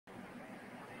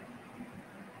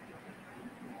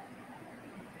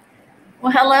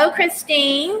Well, hello,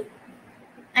 Christine.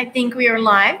 I think we are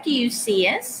live. Do you see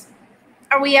us?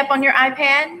 Are we up on your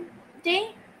iPad,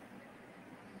 Dee?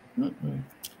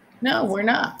 No, we're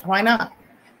not. Why not?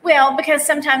 Well, because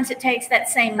sometimes it takes that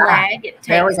same lag.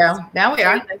 There we go. Now we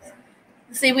are.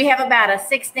 See, we have about a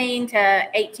 16 to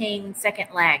 18 second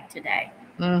lag today.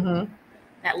 Mm-hmm.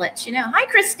 That lets you know. Hi,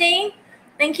 Christine.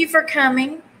 Thank you for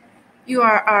coming. You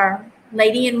are our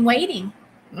lady in waiting.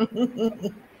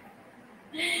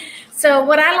 So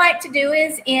what I like to do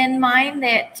is in mind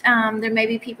that there may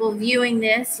be people viewing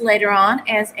this later on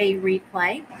as a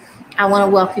replay. I want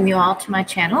to welcome you all to my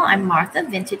channel. I'm Martha,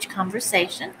 Vintage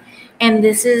Conversation, and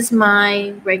this is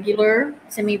my regular,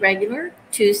 semi-regular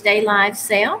Tuesday live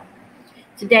sale.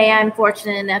 Today I'm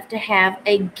fortunate enough to have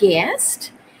a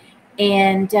guest,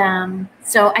 and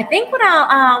so I think what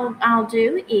I'll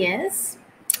do is,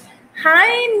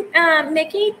 hi,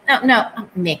 Mickey. Oh no,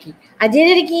 Mickey. I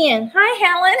did it again. Hi,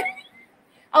 Helen.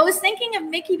 I was thinking of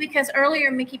Mickey because earlier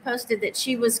Mickey posted that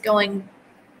she was going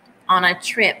on a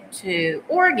trip to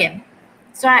Oregon.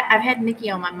 So I've had Mickey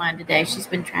on my mind today. She's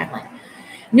been traveling.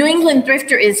 New England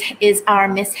Thrifter is our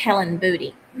Miss Helen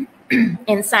Booty.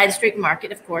 And Side Street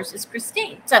Market, of course, is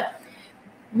Christine. So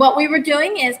what we were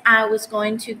doing is I was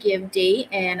going to give Dee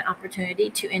an opportunity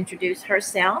to introduce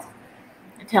herself,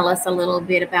 tell us a little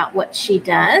bit about what she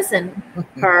does and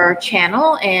her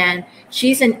channel. And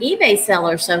she's an eBay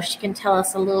seller, so she can tell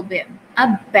us a little bit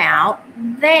about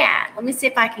that. Let me see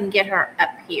if I can get her up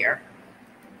here.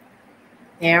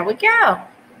 There we go.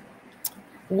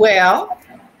 Well,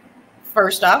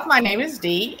 first off, my name is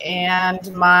Dee,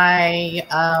 and my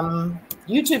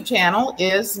YouTube channel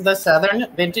is The Southern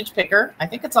Vintage Picker. I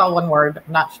think it's all one word.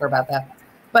 I'm not sure about that.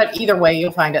 But either way,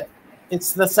 you'll find it.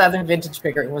 It's The Southern Vintage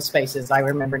Picker with spaces. I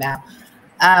remember now.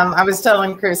 I was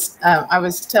telling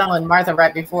Martha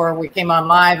right before we came on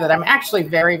live that I'm actually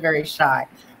very, very shy.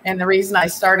 And the reason I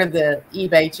started the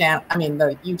eBay channel,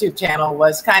 the YouTube channel,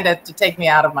 was kind of to take me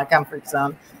out of my comfort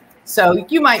zone. So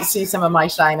you might see some of my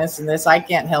shyness in this. I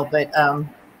can't help it.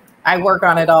 I work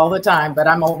on it all the time, but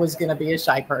I'm always going to be a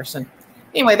shy person.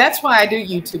 Anyway, that's why I do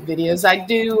YouTube videos.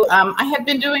 I have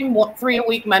been doing 3 a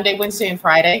week, Monday, Wednesday, and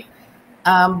Friday.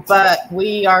 But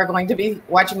we are going to be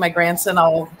watching my grandson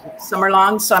all summer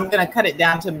long, so I'm going to cut it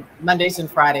down to Mondays and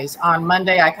Fridays. On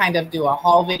Monday, I kind of do a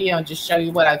haul video and just show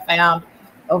you what I found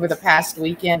over the past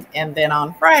weekend. And then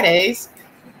on Fridays,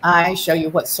 I show you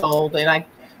what sold. And I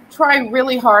try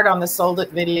really hard on the sold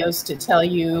it videos to tell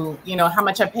you, how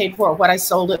much I paid for it, what I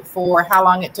sold it for, how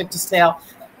long it took to sell.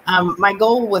 My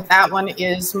goal with that one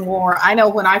is more, I know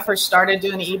when I first started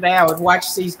doing eBay, I would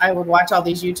watch all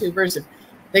these YouTubers, and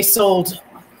they sold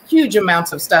huge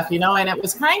amounts of stuff, and it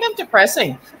was kind of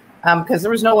depressing because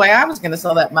there was no way I was going to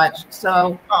sell that much.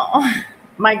 So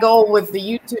my goal with the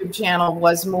YouTube channel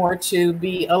was more to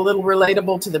be a little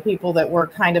relatable to the people that were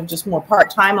kind of just more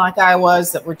part-time like I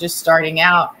was, that were just starting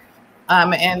out.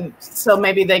 And so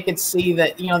maybe they could see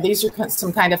that, these are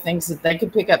some kind of things that they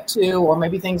could pick up too, or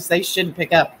maybe things they shouldn't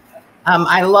pick up.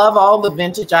 I love all the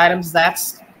vintage items.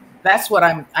 That's what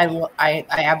I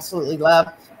absolutely love.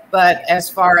 But as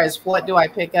far as what do I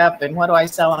pick up and what do I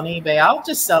sell on eBay, I'll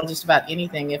just sell just about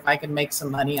anything if I can make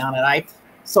some money on it. I've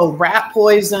sold rat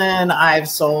poison. I've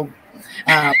sold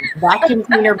vacuum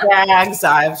cleaner bags.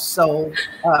 I've sold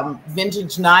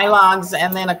vintage nylons,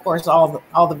 and then of course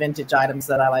all the vintage items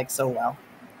that I like so well.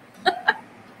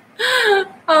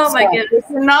 Oh my goodness! If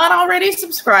you're not already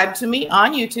subscribed to me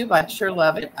on YouTube, I'd sure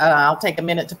love it. I'll take a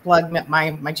minute to plug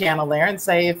my channel there and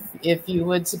say if you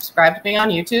would subscribe to me on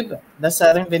YouTube, The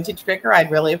Southern Vintage Picker,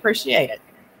 I'd really appreciate it.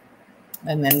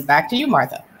 And then back to you,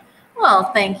 Martha.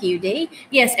 Well, thank you, Dee.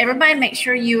 Yes, everybody make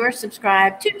sure you are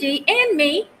subscribed to Dee and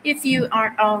me if you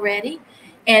aren't already.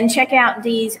 And check out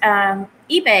Dee's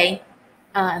eBay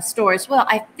store as well.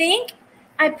 I think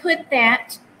I put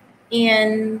that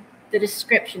in the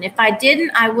description. If I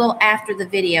didn't, I will after the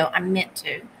video. I meant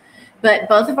to. But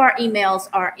both of our emails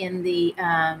are in the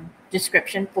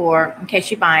description in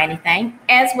case you buy anything,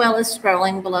 as well as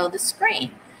scrolling below the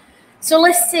screen. So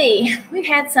let's see. We've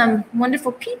had some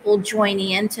wonderful people join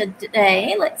in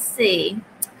today. Let's see.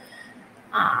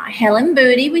 Helen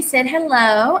Booty, we said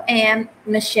hello. And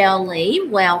Michelle Lee,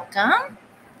 welcome.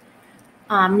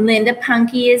 Linda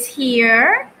Punky is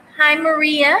here. Hi,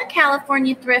 Maria,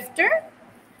 California Thrifter.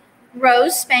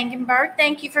 Rose Spangenberg,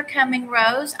 thank you for coming,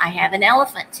 Rose. I have an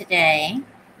elephant today.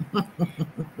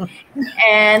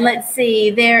 And let's see.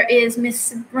 There is Miss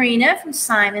Sabrina from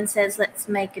Simon says, let's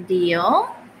make a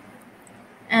deal.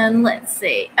 And let's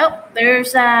see. Oh,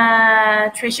 there's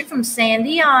Trisha from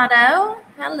Sandy Auto.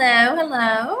 Hello,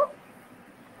 hello.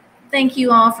 Thank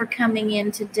you all for coming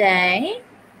in today.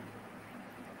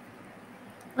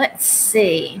 Let's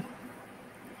see.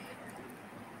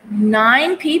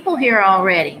 9 people here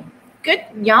already. Good.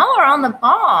 Y'all are on the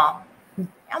ball.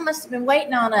 Y'all must have been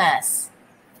waiting on us.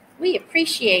 We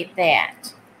appreciate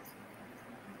that.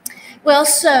 Well,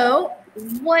 so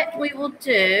what we will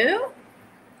do,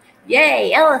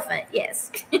 yay, elephant,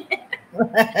 yes.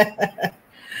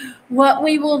 What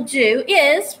we will do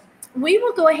is we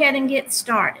will go ahead and get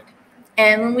started.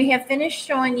 And when we have finished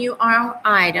showing you our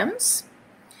items,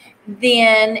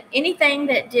 then anything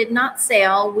that did not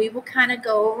sell, we will kind of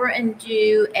go over and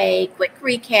do a quick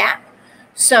recap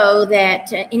so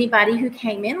that anybody who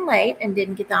came in late and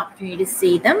didn't get the opportunity to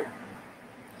see them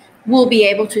will be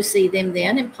able to see them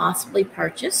then and possibly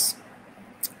purchase,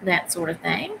 that sort of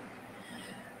thing.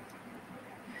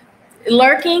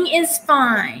 Lurking is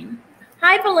fine.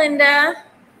 Hi, Belinda.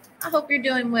 I hope you're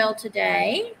doing well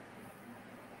today.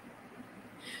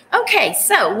 Okay,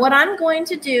 so what I'm going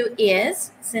to do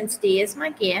is, since Dee is my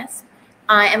guest,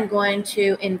 I am going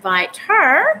to invite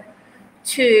her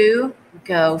to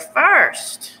go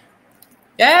first.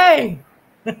 Yay!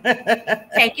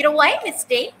 Take it away, Miss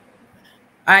Dee.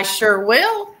 I sure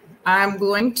will. I'm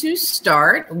going to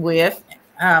start with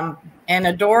an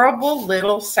adorable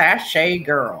little sachet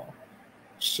girl.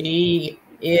 She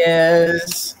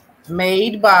is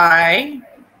made by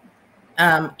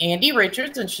Andy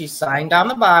Richards, and she's signed on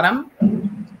the bottom.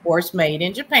 Of course, made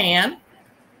in Japan.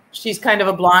 She's kind of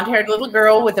a blonde-haired little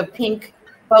girl with a pink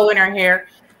bow in her hair.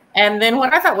 And then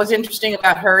what I thought was interesting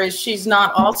about her is she's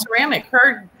not all ceramic.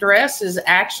 Her dress is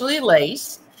actually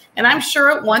lace. And I'm sure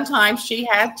at one time she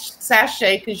had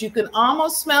sachet because you can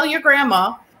almost smell your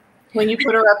grandma when you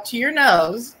put her up to your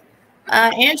nose.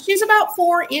 And she's about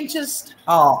 4 inches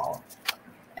tall.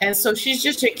 And so she's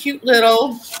just a cute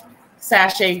little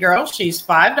sachet girl. She's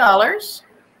 $5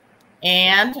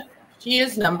 and she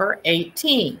is number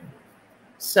 18.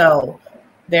 So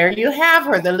there you have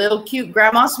her, the little cute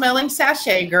grandma smelling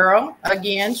sachet girl.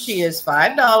 Again, she is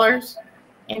 $5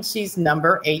 and she's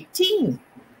number 18.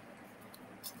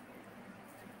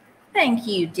 Thank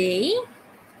you, Dee.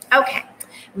 Okay,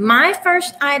 my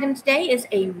first item today is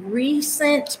a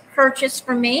recent purchase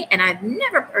for me, and I've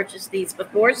never purchased these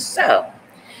before, so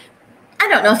I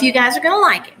don't know if you guys are going to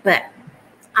like it, but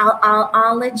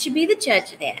I'll let you be the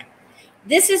judge of that.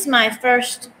 This is my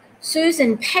first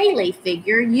Susan Paley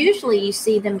figure. Usually you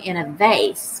see them in a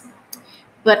vase,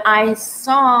 but I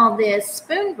saw this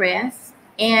spoon rest,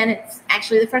 and it's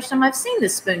actually the first time I've seen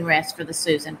this spoon rest for the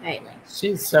Susan Paley.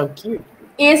 She's so cute.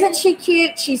 Isn't she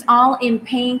cute? She's all in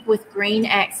pink with green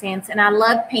accents, and I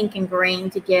love pink and green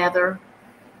together.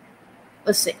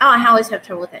 Let's see. Oh, I always have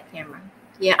trouble with that camera.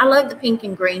 Yeah, I love the pink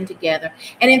and green together.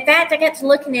 And in fact, I got to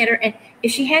looking at her, and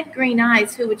if she had green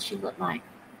eyes, who would she look like?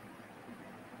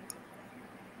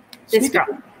 This girl.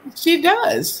 She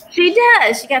does. She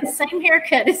does. She got the same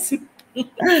haircut as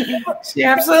me. She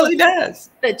absolutely does.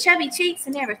 The chubby cheeks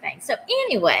and everything. So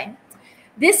anyway,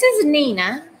 this is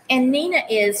Nina, and Nina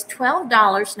is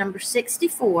 $12, number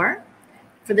 64,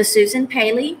 for the Susan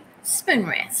Paley spoon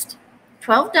rest.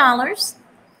 $12,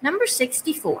 number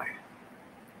 64.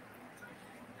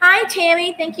 Hi,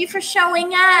 Tammy. Thank you for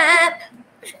showing up.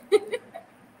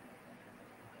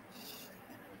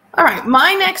 All right,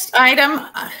 my next item,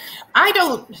 I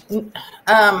don't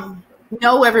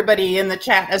know everybody in the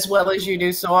chat as well as you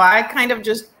do, so I kind of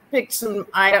just picked some,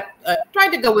 tried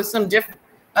to go with some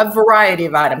a variety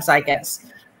of items, I guess.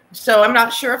 So I'm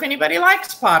not sure if anybody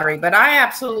likes pottery, but I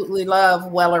absolutely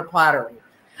love Weller pottery.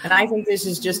 And I think this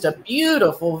is just a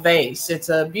beautiful vase. It's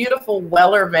a beautiful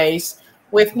Weller vase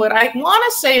with what I want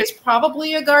to say is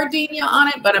probably a gardenia on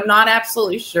it, but I'm not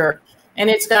absolutely sure. And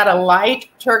it's got a light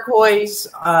turquoise,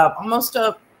 almost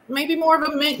maybe more of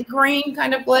a mint green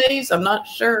kind of glaze. I'm not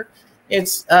sure.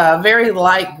 It's very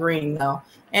light green though.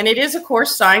 And it is, of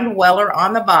course, signed Weller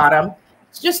on the bottom.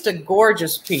 It's just a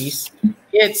gorgeous piece.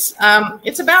 It's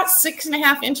about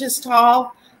 6.5 inches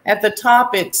tall. At the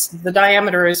top, the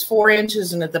diameter is 4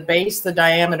 inches, and at the base, the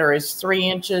diameter is 3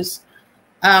 inches.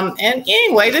 And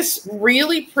anyway, this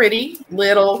really pretty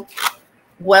little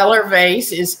Weller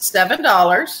vase is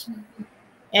 $7,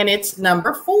 and it's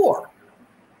number 4.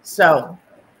 So,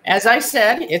 as I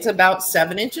said, it's about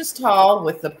 7 inches tall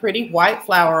with the pretty white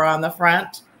flower on the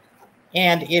front,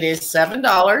 and it is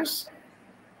 $7,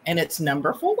 and it's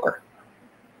number 4.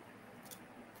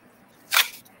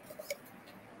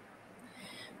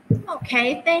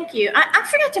 Okay, thank you. I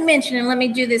forgot to mention, and let me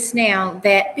do this now,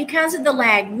 that because of the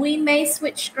lag, we may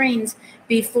switch screens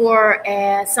before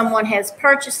someone has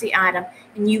purchased the item,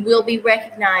 and you will be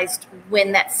recognized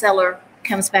when that seller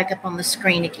comes back up on the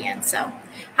screen again. So,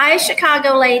 hi,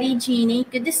 Chicago lady, Jeannie.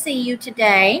 Good to see you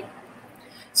today.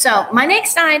 So my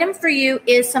next item for you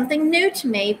is something new to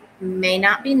me, may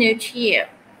not be new to you.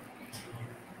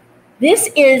 This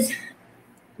is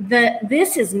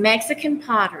Mexican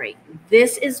pottery.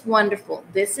 This is wonderful.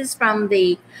 This is from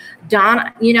the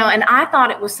Donna, and I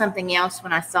thought it was something else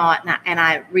when I saw it, and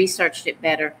I researched it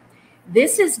better.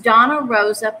 This is Donna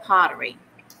Rosa pottery.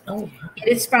 Oh. It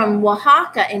is from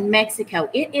Oaxaca in Mexico.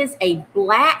 It is a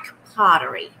black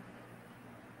pottery.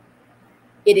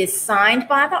 It is signed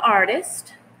by the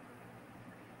artist.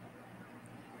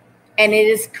 And it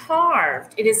is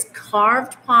carved. It is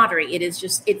carved pottery.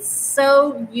 It's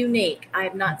so unique. I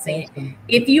have not seen it.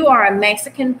 If you are a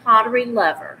Mexican pottery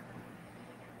lover,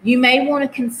 you may want to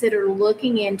consider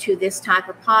looking into this type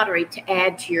of pottery to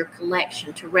add to your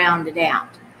collection, to round it out.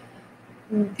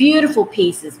 Beautiful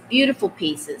pieces, beautiful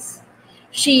pieces.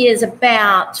 She is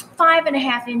about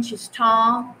 5.5 inches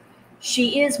tall.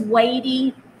 She is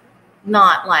weighty.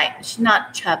 She's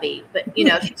not chubby, but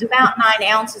she's about 9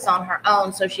 ounces on her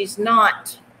own. So she's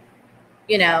not,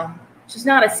 she's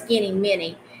not a skinny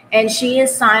mini. And she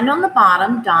is signed on the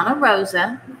bottom, Donna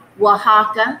Rosa,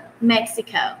 Oaxaca,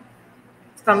 Mexico,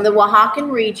 from the Oaxacan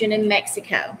region in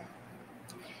Mexico.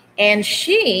 And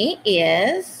she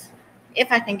is,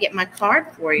 if I can get my card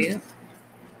for you,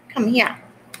 come here.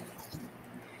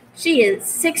 She is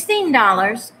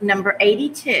 $16, number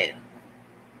 82.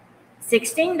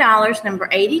 $16, number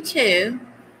 82,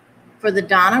 for the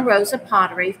Donna Rosa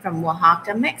pottery from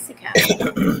Oaxaca, Mexico.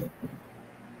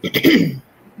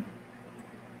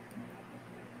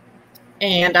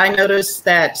 And I noticed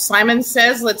that Simon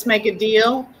says, let's make a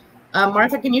deal.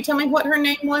 Martha, can you tell me what her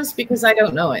name was? Because I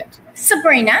don't know it.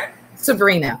 Sabrina.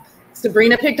 Sabrina.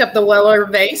 Sabrina picked up the Weller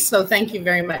vase, so thank you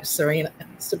very much,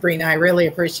 Sabrina. I really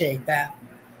appreciate that.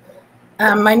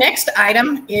 My next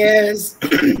item is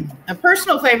a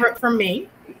personal favorite for me,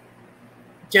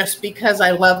 just because I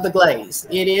love the glaze.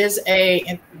 It is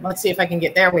let's see if I can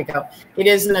get, there we go. It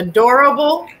is an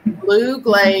adorable blue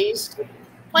glazed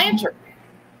planter.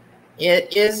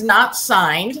 It is not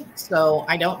signed, so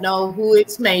I don't know who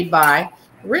it's made by.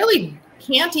 Really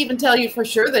can't even tell you for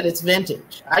sure that it's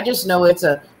vintage. I just know it's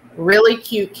a really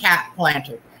cute cat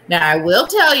planter. Now, I will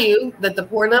tell you that the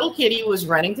poor little kitty was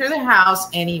running through the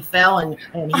house and he fell and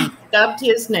he stubbed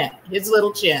his neck, his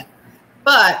little chin.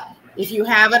 But if you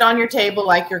have it on your table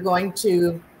like you're going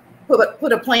to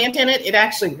put a plant in it, it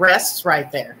actually rests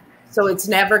right there. So it's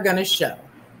never going to show.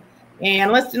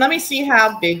 And let me see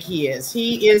how big he is.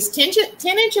 He is 10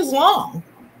 inches long.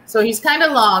 So he's kind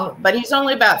of long, but he's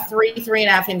only about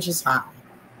 3.5 inches high.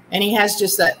 And he has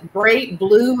just that great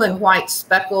blue and white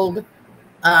speckled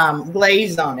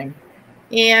glaze on him.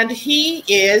 And he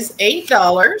is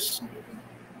 $8.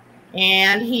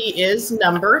 And he is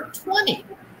number 20.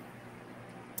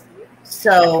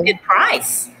 So good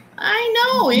price.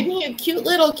 I know. Isn't he a cute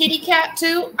little kitty cat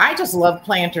too? I just love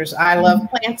planters. I love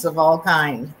plants of all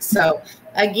kinds. So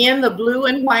again, the blue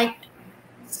and white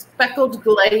speckled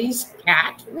glazed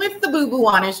cat with the boo-boo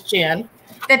on his chin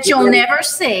that you'll never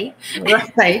see.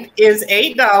 Right. Is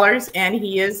 $8 and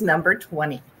he is number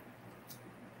 20.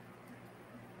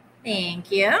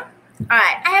 Thank you. All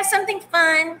right. I have something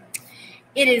fun.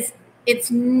 It's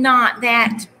not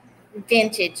that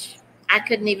vintage. I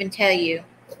couldn't even tell you.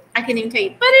 But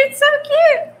it's so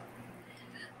cute.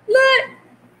 Look,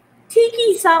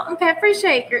 tiki salt and pepper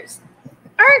shakers.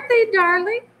 Aren't they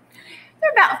darling?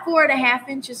 They're about 4.5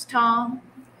 inches tall.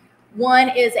 One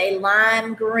is a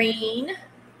lime green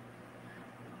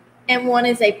and one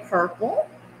is a purple.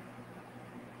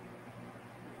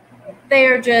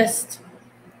 They're just,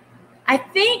 I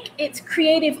think it's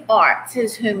Creative Arts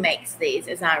is who makes these,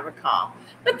 as I recall.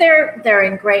 But they're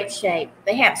in great shape.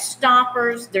 They have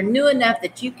stoppers. They're new enough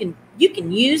that you can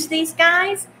use these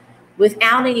guys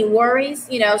without any worries.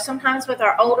 You know, sometimes with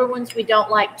our older ones, we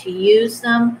don't like to use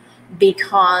them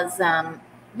because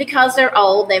they're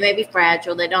old. They may be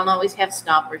fragile. They don't always have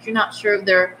stoppers. You're not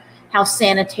sure how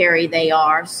sanitary they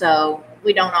are, so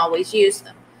we don't always use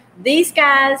them. These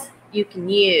guys you can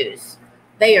use.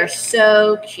 They are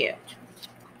so cute.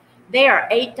 They are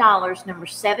 $8, number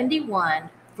 71.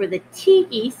 For the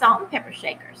tiki salt and pepper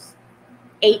shakers.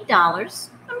 $8,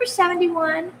 number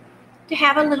 71, to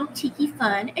have a little tiki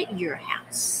fun at your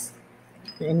house.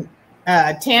 And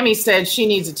Tammy said she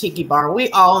needs a tiki bar. We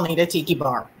all need a tiki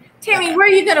bar. Tammy, where are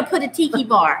you going to put a tiki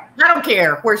bar? I don't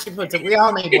care where she puts it. We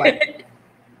all need one.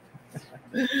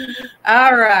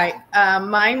 All right.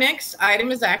 My next item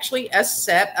is actually a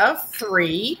set of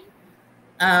 3.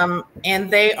 And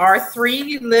they are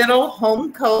 3 little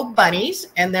Homco bunnies,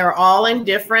 and they're all in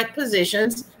different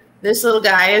positions. This little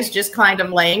guy is just kind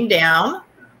of laying down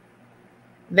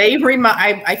They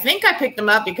remind. I think I picked them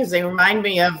up because they remind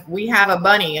me of. We have a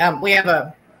bunny. We have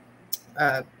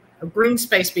a green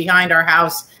space behind our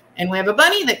house, and we have a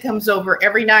bunny that comes over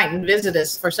every night and visits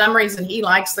us. For some reason, he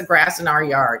likes the grass in our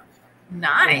yard.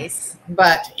 Nice.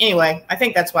 But anyway, I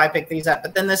think that's why I picked these up.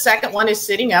 But then the second one is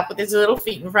sitting up with his little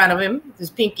feet in front of him, his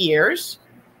pink ears.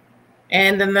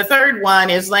 And then the third one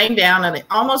is laying down, and it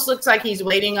almost looks like he's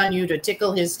waiting on you to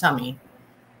tickle his tummy.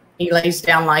 He lays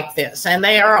down like this. And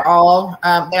they are all,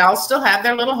 they all still have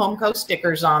their little Homeco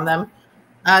stickers on them.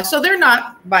 So they're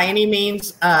not by any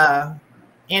means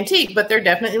antique, but they're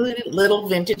definitely little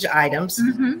vintage items.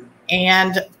 Mm-hmm.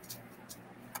 And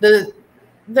the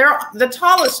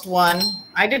tallest one,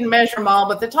 I didn't measure them all,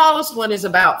 but the tallest one is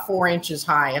about 4 inches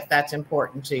high, if that's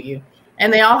important to you.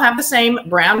 And they all have the same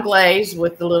brown glaze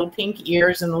with the little pink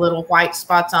ears and the little white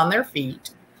spots on their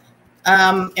feet.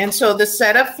 And so the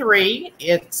set of 3,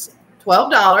 it's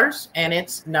 $12, and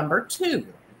it's number 2.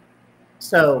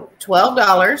 So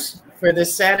 $12 for the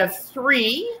set of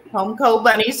 3 Homeco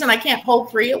bunnies, and I can't hold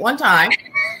 3 at one time.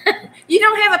 You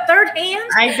don't have a third hand?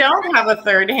 I don't have a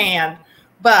third hand.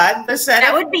 But the set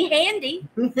that would be handy.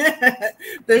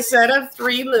 The set of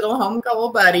 3 little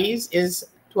Homeco buddies is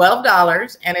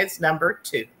 $12, and it's number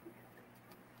 2.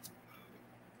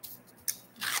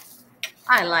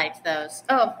 I liked those.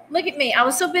 Oh, look at me. I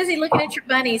was so busy looking at your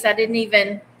bunnies, I didn't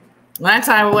even. That's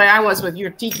the way I was with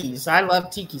your tikis. I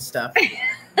love tiki stuff.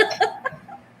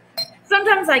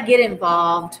 Sometimes I get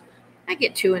involved. I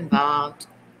get too involved.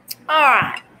 All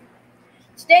right.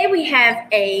 Today we have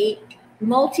a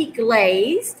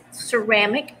multi-glazed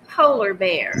ceramic polar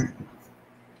bear.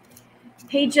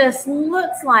 He just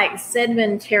looks like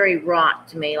sedimentary rock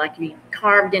to me, like he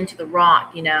carved into the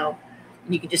rock, you know.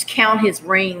 You can just count his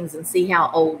rings and see how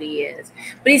old he is.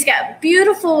 But he's got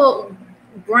beautiful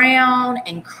brown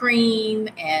and cream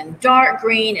and dark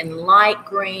green and light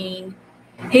green.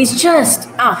 He's just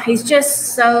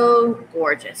so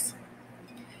gorgeous.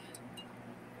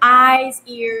 Eyes,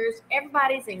 ears,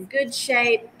 everybody's in good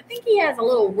shape. I think he has a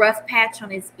little rough patch on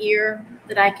his ear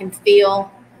that I can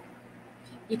feel.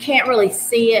 You can't really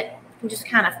see it. You can just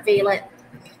kind of feel it.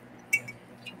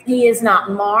 He is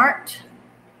not marked.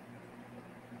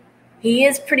 He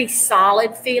is pretty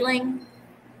solid feeling.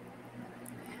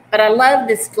 But I love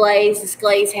this glaze. This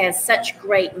glaze has such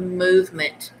great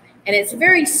movement. And it's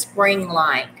very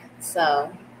spring-like.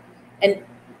 So, and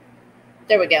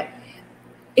there we go.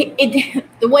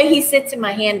 The way he sits in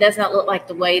my hand does not look like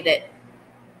the way that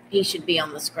he should be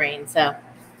on the screen. So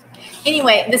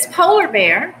anyway, this polar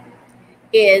bear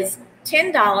is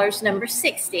 $10, number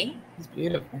 60. It's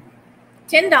beautiful.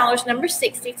 $10, number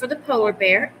 60 for the polar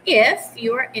bear if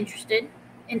you are interested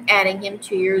in adding him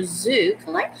to your zoo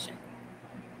collection.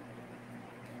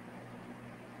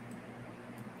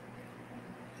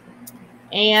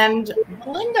 And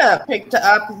Belinda picked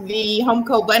up the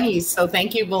Homeco bunnies. So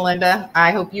thank you, Belinda.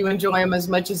 I hope you enjoy them as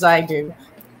much as I do.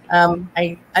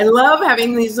 I love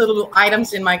having these little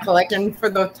items in my collection for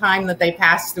the time that they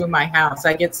pass through my house.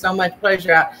 I get so much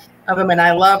pleasure out of them, and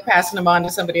I love passing them on to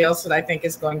somebody else that I think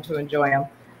is going to enjoy them.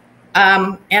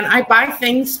 And I buy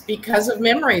things because of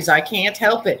memories. I can't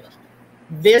help it.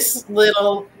 This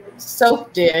little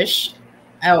soap dish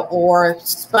or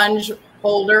sponge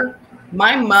holder,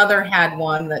 my mother had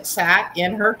one that sat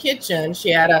in her kitchen. She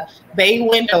had a bay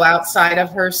window outside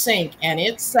of her sink, and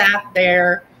it sat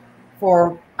there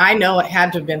for, I know it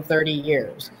had to have been 30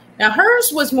 years. Now,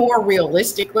 hers was more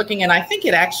realistic looking, and I think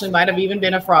it actually might have even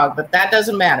been a frog, but that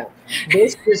doesn't matter.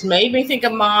 This just made me think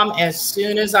of Mom as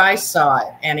soon as I saw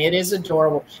it, and it is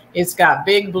adorable. It's got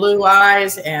big blue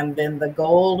eyes and then the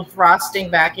gold frosting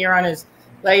back here on his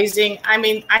glazing. I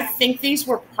mean, I think these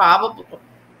were probably,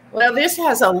 well, this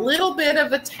has a little bit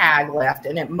of a tag left,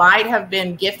 and it might have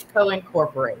been Giftco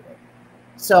Incorporated.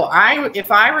 So if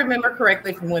I remember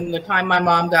correctly from when the time my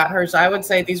mom got hers, I would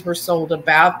say these were sold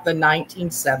about the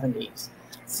 1970s.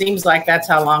 Seems like that's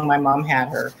how long my mom had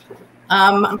her.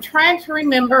 I'm trying to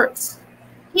remember.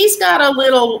 He's got a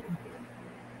little,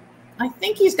 I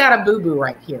think he's got a boo-boo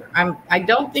right here. I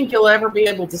don't think you'll ever be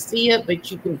able to see it, but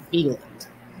you can feel it.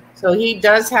 So he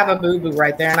does have a boo-boo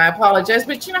right there, and I apologize,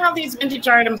 but you know how these vintage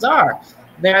items are.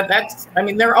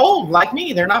 They're old like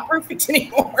me. They're not perfect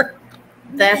anymore.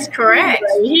 That's correct.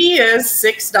 He is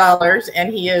 $6,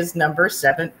 and he is number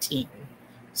 17.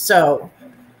 So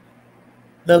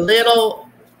the little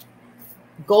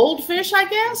goldfish, I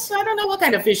guess. I don't know what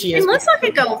kind of fish he is. It looks like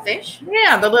a goldfish.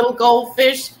 Yeah, the little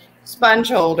goldfish sponge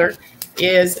holder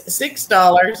is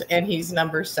 $6, and he's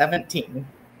number 17.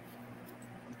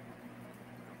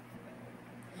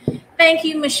 Thank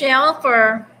you, Michelle,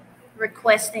 for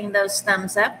requesting those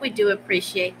thumbs up. We do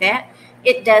appreciate that.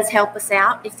 It does help us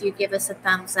out if you give us a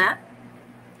thumbs up.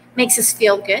 Makes us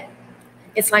feel good.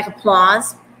 It's like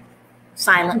applause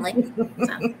silently.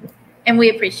 So, and we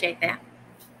appreciate that.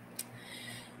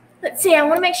 Let's see, I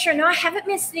want to make sure, no, I haven't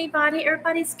missed anybody.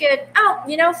 Everybody's good. Oh,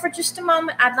 you know, for just a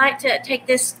moment, I'd like to take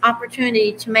this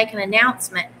opportunity to make an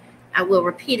announcement. I will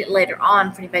repeat it later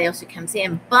on for anybody else who comes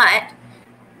in, but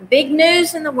big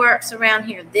news in the works around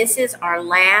here. This is our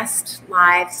last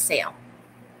live sale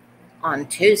on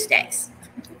Tuesdays.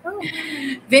 Oh.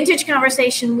 Vintage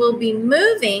Conversation will be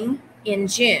moving in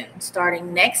June,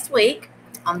 starting next week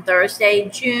on Thursday,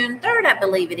 June 3rd, I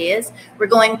believe it is. We're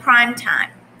going prime time.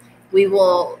 We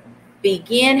will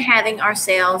begin having our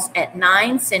sales at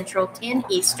 9 Central, 10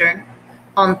 Eastern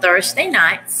on Thursday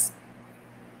nights.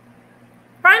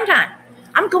 Prime time.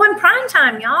 I'm going prime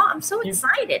time, y'all. I'm so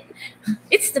excited.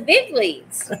 It's the big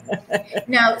leagues.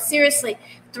 No, seriously,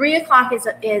 3 o'clock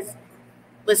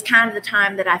was kind of the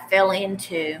time that I fell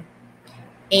into,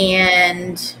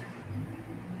 and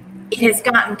it has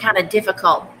gotten kind of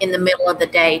difficult in the middle of the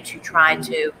day to try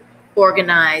to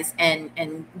organize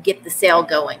and get the sale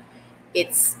going.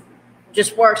 It's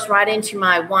just works right into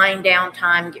my wind down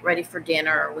time, get ready for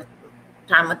dinner, with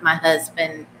time with my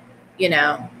husband, you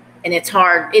know, and it's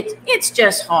hard. It's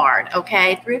just hard.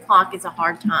 Okay. 3 o'clock is a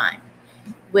hard time,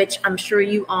 which I'm sure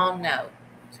you all know.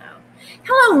 So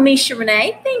hello, Misha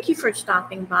Renee. Thank you for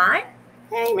stopping by.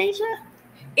 Hey, Misha.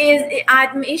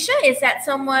 Misha, is that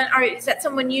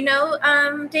someone you know,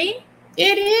 Dee?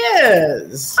 It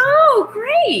is. Oh,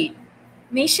 great.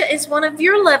 Misha is one of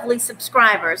your lovely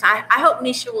subscribers. I hope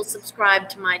Misha will subscribe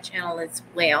to my channel as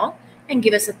well and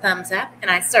give us a thumbs up. And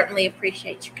I certainly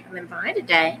appreciate you coming by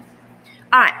today.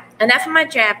 All right, enough of my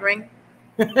jabbering.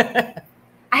 I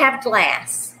have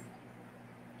glass.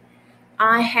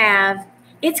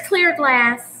 It's clear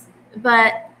glass,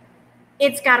 but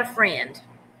it's got a friend.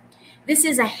 This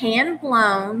is a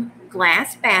hand-blown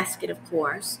glass basket, of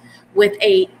course, with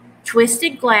a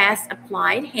twisted glass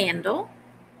applied handle.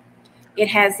 It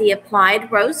has the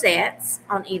applied rosettes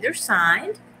on either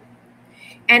side.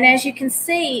 And as you can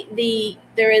see,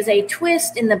 there is a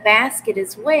twist in the basket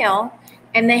as well,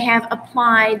 and they have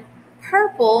applied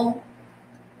purple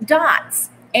dots,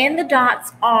 and the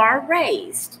dots are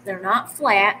raised. They're not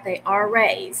flat, they are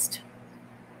raised.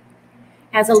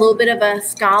 Has a little bit of a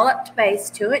scalloped base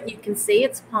to it. You can see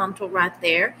it's pontal right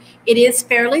there. It is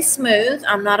fairly smooth.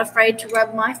 I'm not afraid to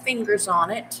rub my fingers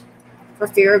on it for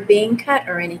fear of being cut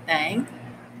or anything.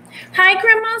 Hi,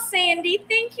 Grandma Sandy.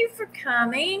 Thank you for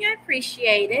coming. I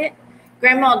appreciate it.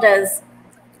 Grandma does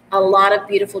a lot of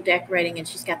beautiful decorating, and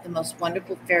she's got the most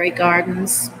wonderful fairy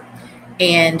gardens.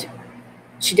 And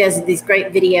she does these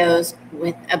great videos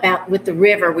with the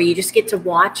river where you just get to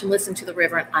watch and listen to the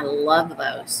river, and I love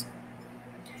those.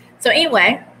 So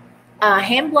anyway,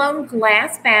 hand-blown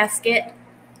glass basket.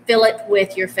 Fill it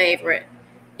with your favorite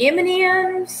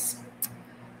M&Ms,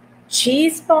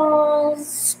 cheese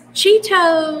balls,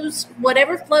 Cheetos,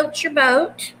 whatever floats your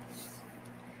boat.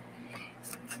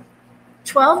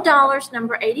 $12,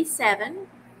 number 87,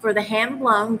 for the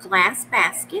hand-blown glass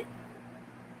basket.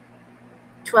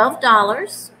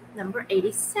 $12, number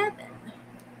 87,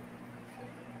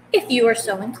 if you are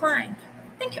so inclined.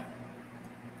 Thank you.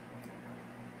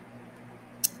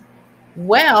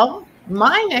 Well,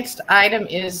 my next item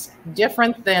is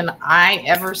different than I've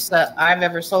ever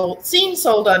seen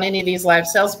sold on any of these live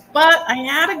sales, but I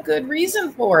had a good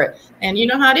reason for it. And you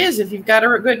know how it is. If you've got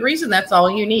a good reason, that's all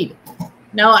you need.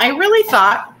 Now, I really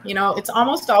thought, you know, it's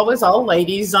almost always all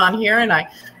ladies on here, and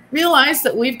I realized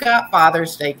that we've got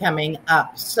Father's Day coming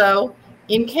up. So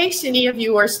in case any of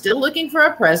you are still looking for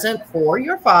a present for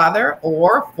your father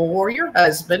or for your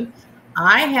husband,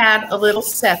 I had a little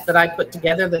set that I put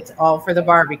together that's all for the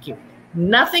barbecue.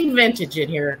 Nothing vintage in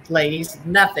here, ladies,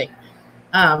 nothing.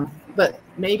 But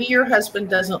maybe your husband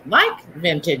doesn't like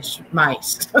vintage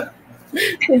mice.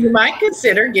 You might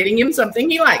consider getting him something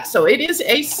he likes. So it is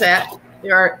a set.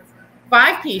 There are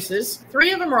 5 pieces.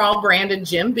 3 of them are all branded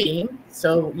Jim Beam.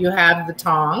 So you have the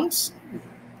tongs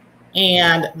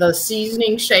and the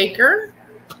seasoning shaker.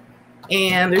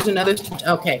 And there's another,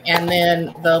 okay, and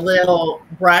then the little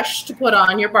brush to put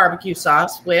on your barbecue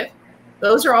sauce with.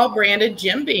 Those are all branded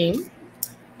Jim Beam.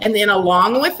 And then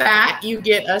along with that, you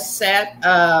get a set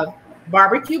of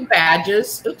barbecue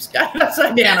badges. Oops, got it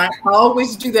upside down. I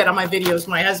always do that on my videos.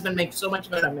 My husband makes so much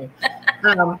fun of me.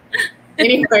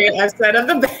 Anyway, a set of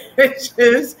the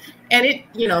badges. And it,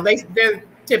 you know, they're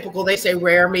typical. They say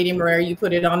rare, medium rare. You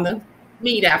put it on the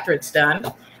meat after it's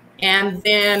done. And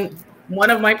then one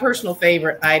of my personal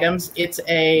favorite items, it's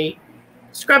a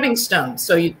scrubbing stone.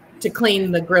 So to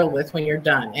clean the grill with when you're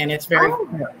done, and it's very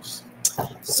gross.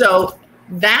 So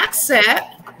that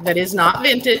set that is not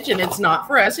vintage, and it's not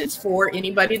for us, it's for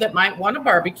anybody that might want to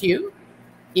barbecue,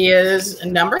 is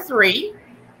number 3,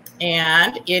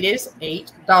 and it is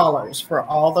 $8 for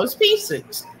all those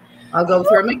pieces. I'll go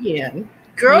through them again.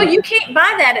 Girl, you can't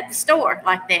buy that at the store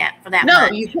like that for that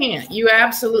much. No, you can't. You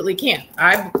absolutely can't.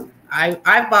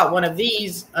 I bought one of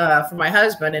these for my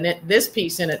husband, and this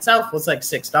piece in itself was like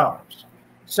 $6.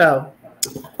 So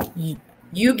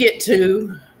you get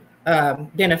to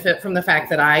benefit from the fact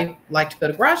that I like to go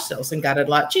to garage sales and got it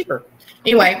a lot cheaper.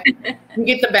 Anyway, you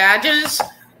get the badges,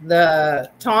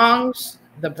 the tongs,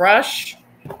 the brush,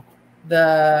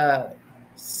 the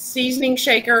seasoning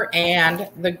shaker, and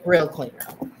the grill cleaner.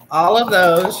 All of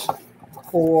those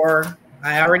for,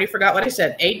 I already forgot what I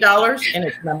said, $8, and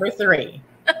it's number 3.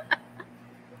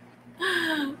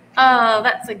 Oh,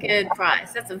 that's a good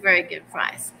price. That's a very good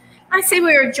price. I see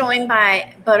we are joined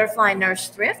by Butterfly Nurse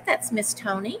Thrift. That's Miss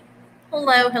Tony.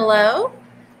 Hello, hello.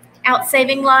 Out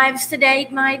saving lives today,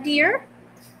 my dear.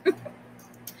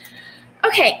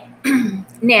 Okay,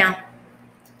 now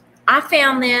I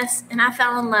found this and I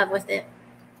fell in love with it.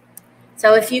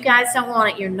 So if you guys don't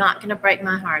want it, you're not going to break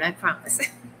my heart, I promise.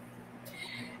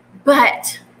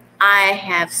 But I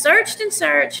have searched and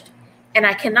searched, and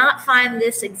I cannot find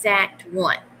this exact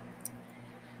one.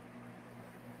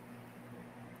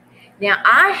 Now,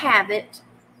 I have it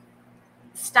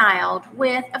styled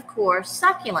with, of course,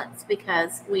 succulents,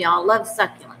 because we all love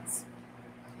succulents.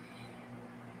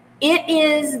 It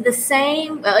is the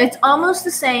same, well, it's almost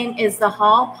the same as the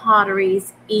Hall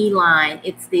Potteries E line.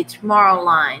 It's the Tomorrow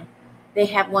line. They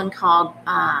have one called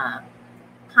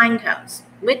pine cones,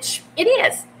 which it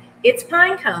is. It's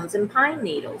pine cones and pine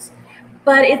needles,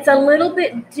 but it's a little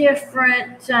bit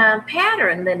different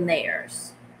pattern than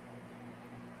theirs.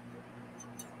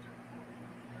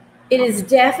 It is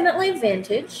definitely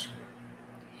vintage.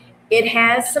 It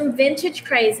has some vintage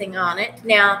crazing on it.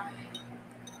 Now,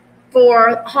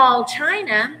 for Hall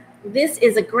China, this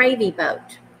is a gravy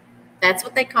boat. That's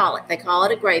what they call it. They call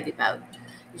it a gravy boat.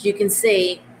 As you can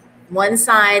see, one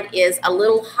side is a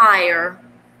little higher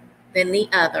than the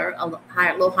other, a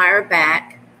little higher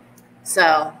back.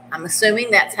 So I'm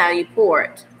assuming that's how you pour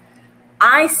it.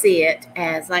 I see it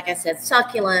as, like I said,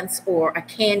 succulents or a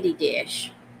candy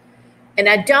dish. And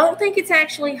I don't think it's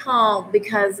actually Hall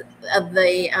because of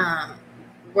the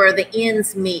where the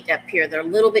ends meet up here. They're a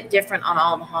little bit different on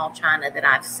all the Hall China that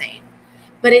I've seen.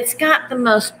 But it's got the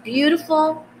most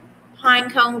beautiful pine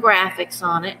cone graphics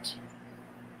on it.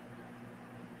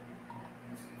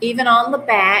 Even on the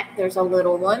back, there's a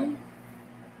little one.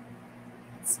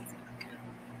 Let's see if I can.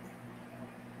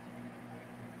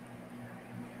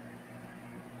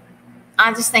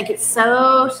 I just think it's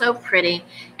so, so pretty.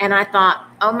 And I thought,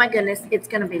 oh my goodness, it's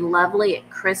going to be lovely at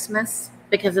Christmas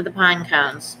because of the pine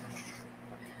cones.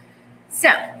 So,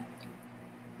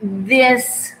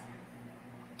 this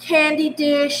candy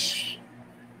dish,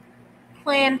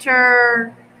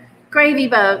 planter, gravy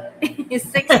boat is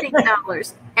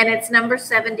 $16. And it's number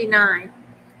 79.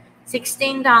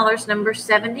 $16, number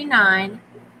 79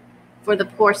 for the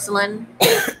porcelain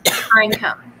pine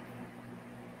cone.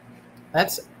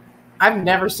 I've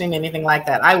never seen anything like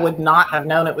that. I would not have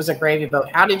known it was a gravy boat.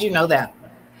 How did you know that?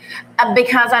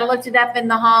 Because I looked it up in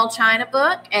the Hall China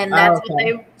book, and that's what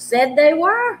they said they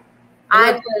were.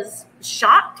 I was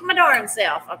shocked to my darn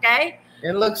self, okay?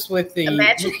 It looks with the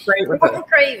great with the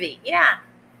gravy. Yeah.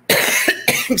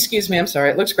 Excuse me, I'm sorry.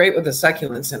 It looks great with the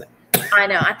succulents in it. I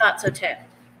know. I thought so too.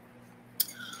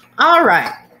 All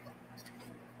right.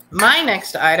 My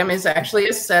next item is actually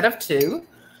a set of 2.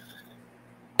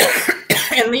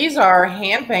 And these are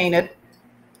hand-painted,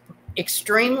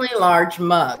 extremely large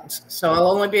mugs. So I'll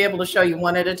only be able to show you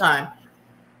one at a time.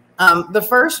 The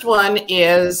first one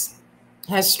has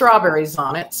strawberries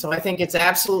on it. So I think it's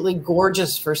absolutely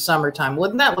gorgeous for summertime.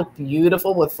 Wouldn't that look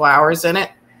beautiful with flowers in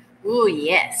it? Ooh,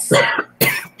 yes.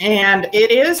 And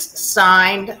it is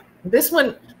signed. This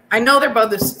one, I know they're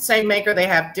both the same maker. They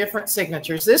have different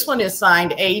signatures. This one is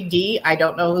signed AD. I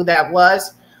don't know who that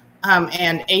was.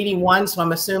 And 81, so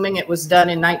I'm assuming it was done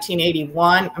in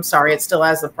 1981. I'm sorry, it still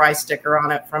has the price sticker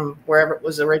on it from wherever it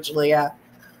was originally at.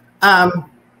 I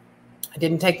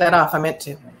didn't take that off. I meant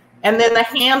to. And then the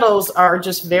handles are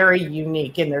just very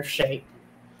unique in their shape.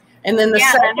 And then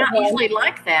they're not usually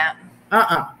like that.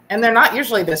 And they're not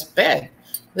usually this big.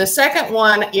 The second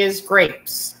one is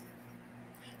grapes.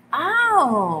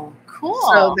 Oh, cool.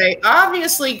 So they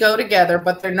obviously go together,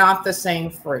 but they're not the same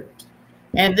fruit.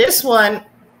 And this one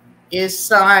is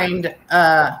signed,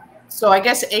 so I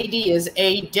guess AD is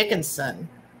A. Dickinson.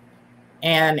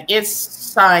 and it's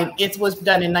signed. It was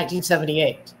done in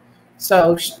 1978.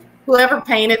 So whoever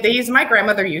painted these, my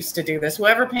grandmother used to do this.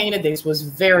 Whoever painted these was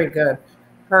very good.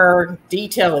 Her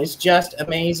detail is just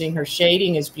amazing. Her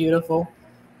shading is beautiful.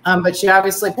 But she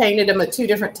obviously painted them at 2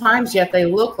 different times, yet they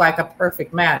look like a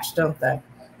perfect match, don't they?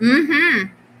 Mm-hmm.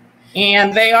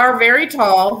 And they are very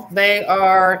tall. They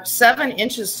are 7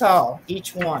 inches tall,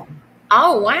 each one.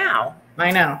 Oh, wow.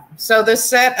 I know. So the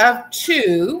set of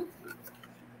 2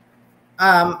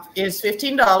 is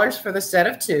 $15 for the set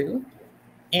of 2,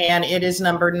 and it is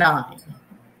number 9.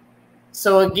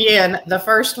 So again, the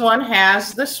first one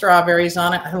has the strawberries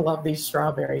on it. I love these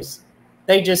strawberries.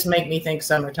 They just make me think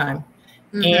summertime.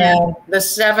 Mm-hmm. And the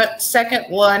second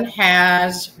one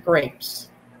has grapes.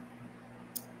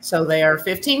 So they are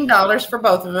 $15 for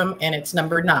both of them, and it's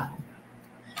number 9.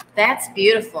 That's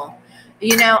beautiful.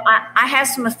 You know, I have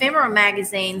some ephemera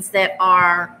magazines that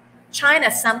are China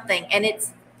something, and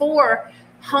it's for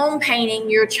home painting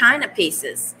your China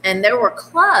pieces. And there were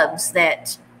clubs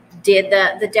that did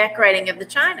the decorating of the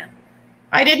China.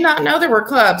 I did not know there were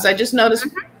clubs. I just noticed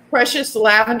Precious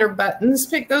Lavender Buttons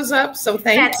picked those up. So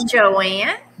That's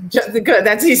Joanne. Good.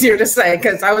 That's easier to say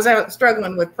because I was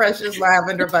struggling with Precious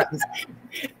Lavender Buttons.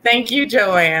 Thank you,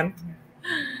 Joanne.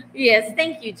 Yes,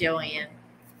 thank you, Joanne.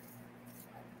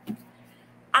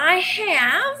 I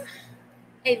have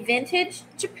a vintage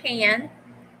Japan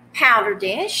powder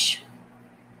dish.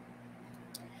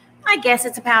 I guess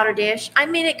it's a powder dish. I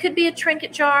mean, it could be a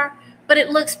trinket jar, but it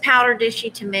looks powder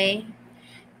dishy to me.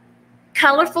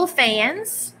 Colorful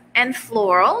fans and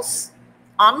florals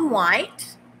on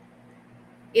white.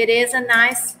 It is a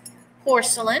nice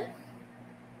porcelain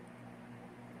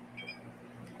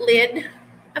lid,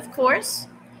 of course.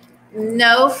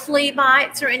 No flea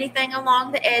bites or anything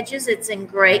along the edges. It's in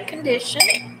great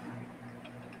condition.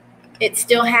 It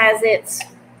still has its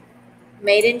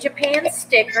Made in Japan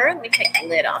sticker. Let me take the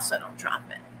lid off so I don't drop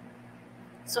it.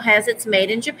 So it has its Made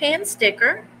in Japan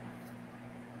sticker.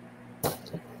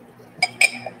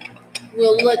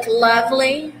 Will look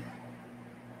lovely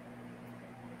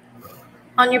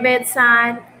on your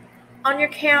bedside, on your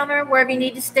counter, wherever you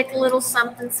need to stick a little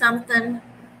something, something.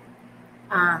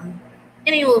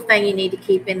 Any little thing you need to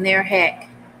keep in there. Heck,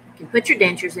 you can put your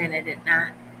dentures in it at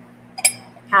night.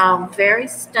 How very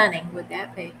stunning would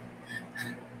that be?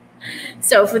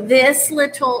 So for this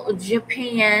little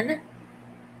Japan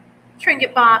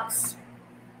trinket box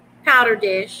powder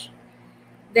dish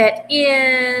that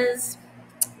is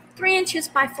 3 inches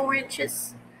by 4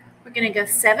 inches, we're going to go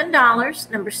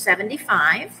 $7, number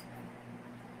 75.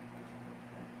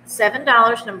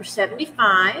 $7, number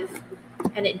 75.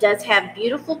 And it does have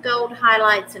beautiful gold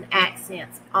highlights and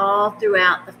accents all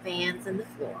throughout the fans and the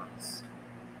florals.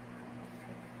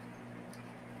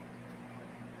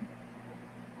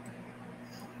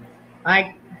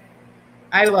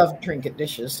 I love trinket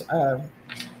dishes.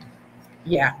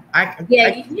 Yeah, I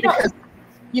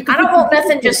don't want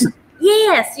nothing just.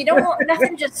 Yes, you don't want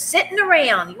nothing just sitting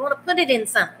around. You want to put it in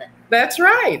something. That's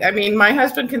right. I mean, my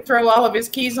husband can throw all of his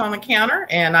keys on the counter,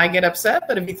 and I get upset.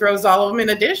 But if he throws all of them in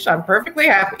a dish, I'm perfectly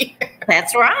happy.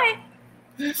 That's right.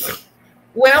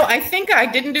 Well, I think I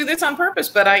didn't do this on purpose,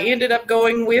 but I ended up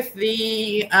going with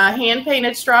the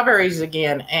hand-painted strawberries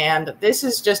again. And this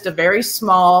is just a very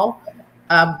small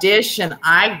dish, and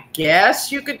I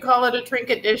guess you could call it a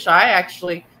trinket dish. I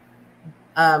actually,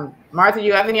 Martha,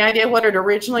 you have any idea what it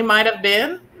originally might have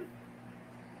been?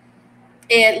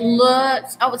 It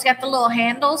looks, oh, it's got the little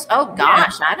handles. Oh,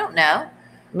 gosh, yeah. I don't know.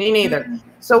 Me neither.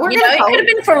 So we're going to it could have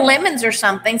been for lemons or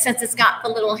something since it's got the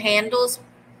little handles.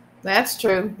 That's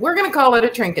true. We're going to call it a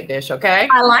trinket dish, okay?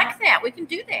 I like that. We can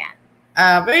do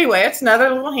that. But anyway, it's another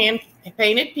little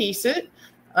hand-painted piece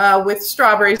with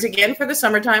strawberries again for the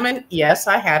summertime. And yes,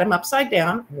 I had them upside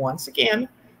down once again.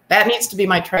 That needs to be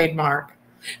my trademark.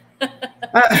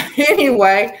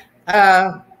 Anyway,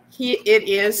 it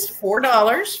is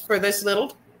 $4 for this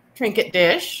little trinket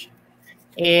dish,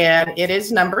 and it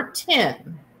is number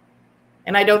 10.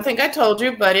 And I don't think I told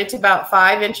you, but it's about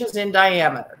 5 inches in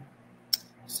diameter.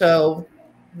 So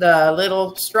the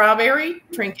little strawberry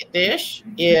trinket dish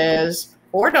is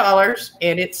 $4,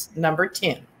 and it's number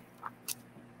 10.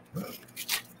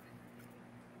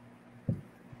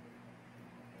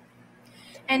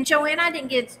 And Joanne, I didn't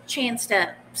get a chance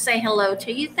to say hello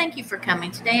to you. Thank you for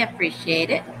coming today. I appreciate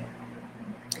it.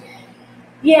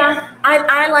 Yeah,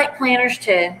 I like planners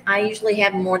too. I usually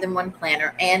have more than one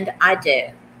planner, and I do.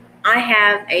 I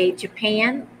have a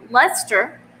Japan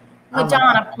Leicester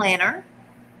Madonna planner.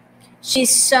 She's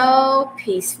so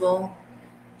peaceful.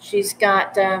 She's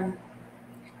got,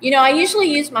 you know, I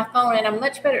usually use my phone, and I'm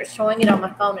much better at showing it on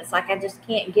my phone. It's like I just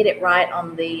can't get it right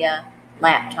on the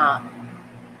laptop.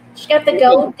 She's got the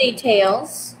gold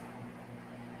details.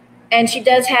 And she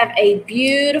does have a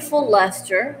beautiful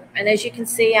luster. And as you can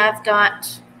see, I've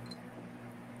got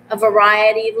a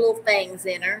variety of little things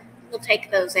in her. We'll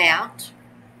take those out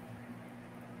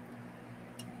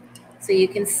so you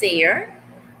can see her.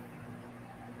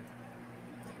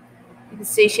 You can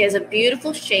see she has a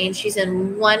beautiful sheen. She's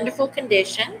in wonderful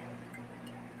condition.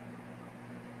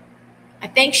 I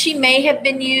think she may have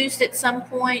been used at some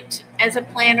point as a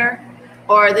planner,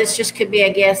 or this just could be, I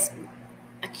guess,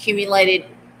 accumulated.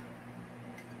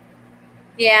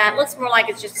 Yeah, it looks more like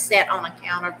it's just set on a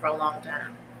counter for a long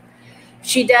time.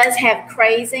 She does have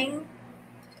crazing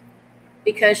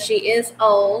because she is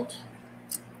old.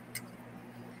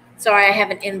 Sorry, I have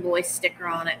an invoice sticker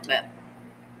on it, but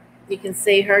you can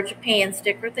see her Japan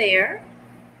sticker there.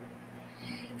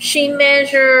 She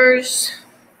measures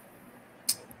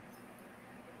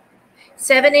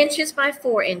 7 inches by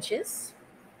 4 inches.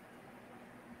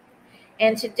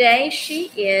 And today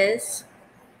she is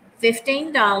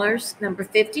 $15, number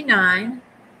 59,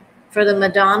 for the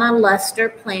Madonna Luster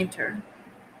Planter.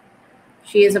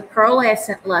 She is a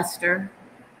pearlescent luster,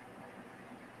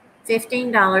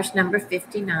 $15, number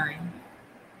 59.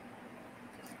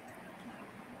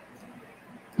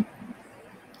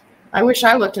 I wish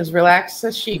I looked as relaxed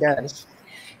as she does.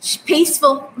 She's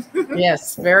peaceful.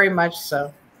 Yes, very much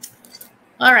so.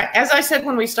 All right. As I said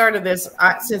when we started this,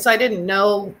 since I didn't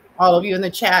know all of you in the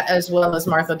chat as well as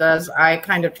Martha does, I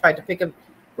kind of tried to pick a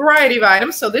variety of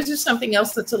items. So this is something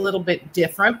else that's a little bit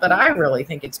different, but I really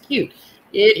think it's cute.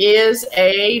 It is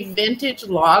a vintage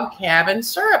log cabin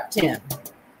syrup tin.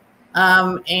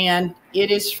 And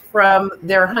it is from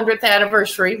their 100th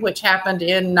anniversary, which happened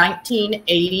in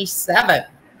 1987.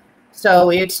 So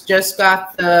it's just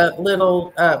got the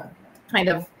little kind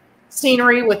of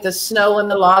scenery with the snow in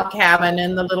the log cabin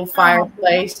and the little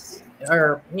fireplace,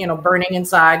 or, you know, burning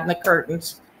inside, and the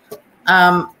curtains.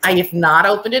 I have not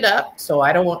opened it up, so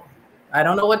I don't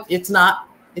know what it's not.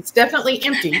 It's definitely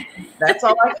empty. That's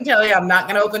all I can tell you. I'm not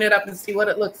going to open it up and see what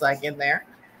it looks like in there.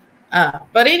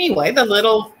 But anyway, the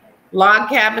little log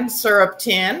cabin syrup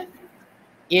tin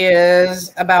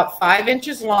is about 5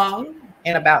 inches long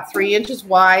and about 3 inches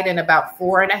wide and about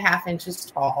 4.5 inches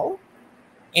tall.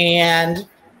 And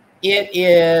it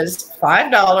is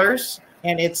 $5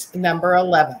 and it's number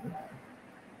 11.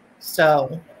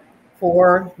 So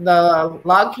for the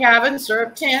log cabin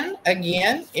syrup tin,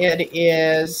 again, it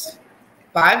is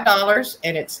 $5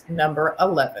 and it's number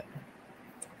 11.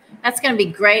 That's going to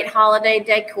be great holiday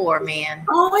decor, man.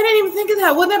 Oh, I didn't even think of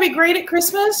that. Wouldn't that be great at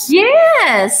Christmas?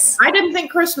 Yes. I didn't think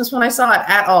Christmas when I saw it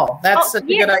at all. That's such a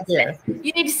good idea.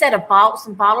 You need to set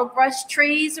some bottle brush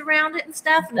trees around it and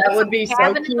stuff. And that would be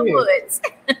so cute. In the woods.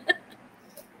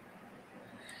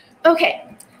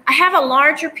 Okay. I have a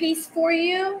larger piece for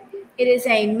you. It is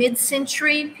a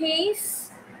mid-century piece.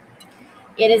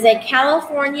 It is a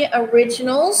California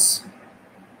Originals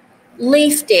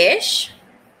leaf dish.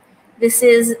 This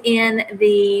is in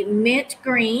the mint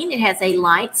green. It has a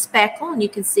light speckle, and you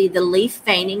can see the leaf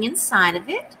veining inside of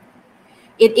it.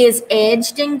 It is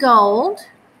edged in gold,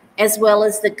 as well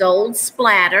as the gold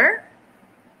splatter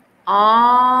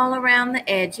all around the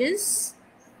edges.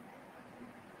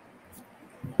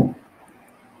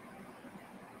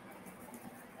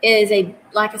 It is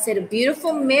like I said, a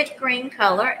beautiful mint green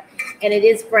color, and it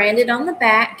is branded on the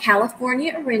back,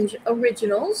 California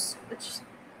Originals, which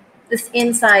this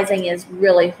incising is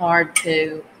really hard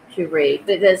to read.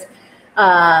 But it is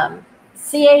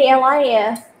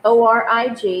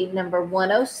CALIFORIG number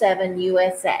 107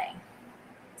 USA.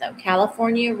 So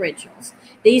California Originals.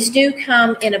 These do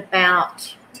come in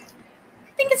about,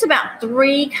 I think it's about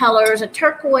 3 colors: a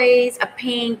turquoise, a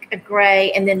pink, a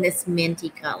gray, and then this minty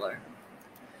color.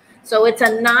 So it's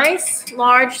a nice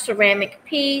large ceramic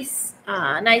piece,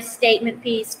 a nice statement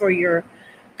piece for your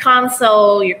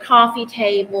console, your coffee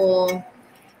table.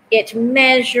 It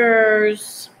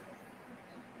measures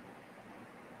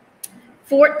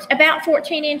about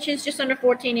 14 inches, just under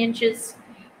 14 inches,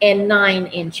 and 9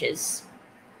 inches.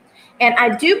 And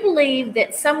I do believe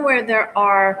that somewhere there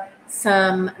are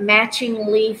some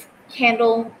matching leaf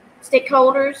candlestick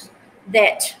holders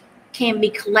that can be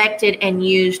collected and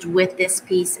used with this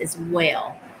piece as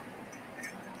well.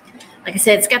 Like I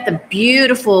said, it's got the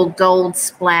beautiful gold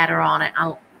splatter on it,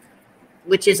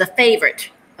 which is a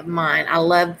favorite of mine. I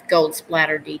love gold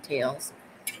splatter details.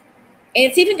 And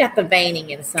it's even got the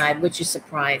veining inside, which is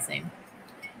surprising.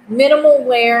 Minimal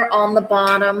wear on the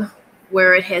bottom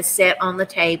where it has set on the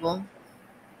table.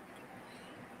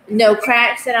 No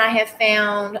cracks that I have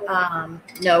found.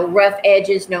 No rough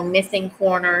edges, no missing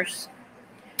corners.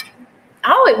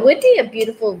 Oh, it would be a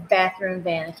beautiful bathroom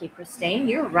vanity, Christine.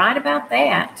 You're right about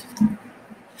that.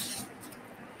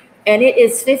 And it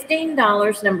is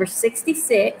 $15, number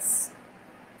 66,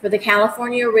 for the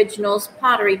California Originals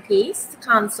pottery piece, the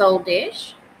console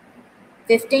dish.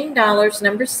 $15,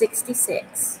 number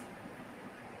 66.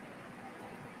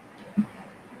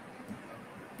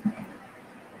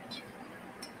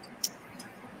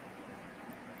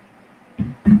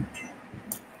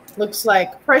 Looks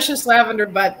like Precious Lavender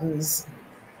Buttons.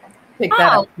 Pick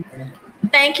that up.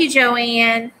 Thank you,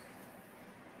 Joanne.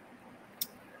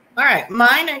 All right,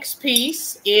 my next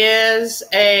piece is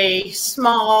a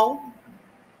small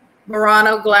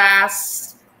Murano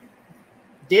glass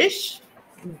dish.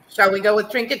 Shall we go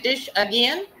with trinket dish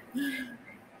again?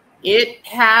 It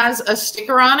has a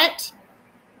sticker on it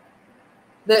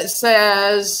that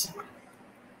says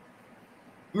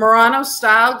Murano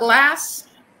style glass,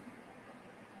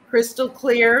 crystal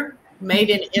clear, made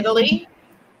in Italy.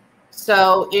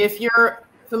 So if you're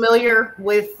familiar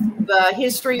with the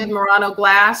history of Murano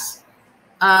glass,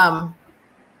 Murano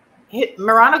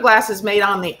glass is made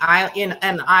on in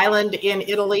an island in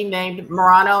Italy named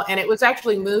Murano, and it was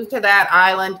actually moved to that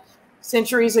island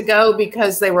centuries ago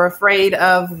because they were afraid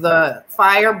of the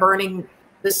fire burning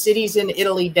the cities in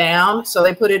Italy down. So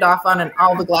they put it off on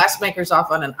all the glassmakers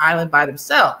off on an island by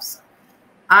themselves.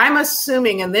 I'm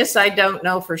assuming, and this I don't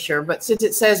know for sure, but since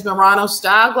it says Murano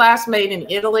style glass made in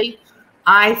Italy,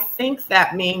 I think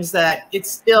that means that it's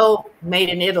still made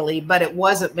in Italy, but it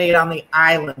wasn't made on the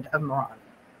island of Murano.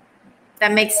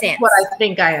 That makes sense. What I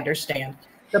think I understand.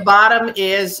 The bottom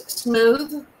is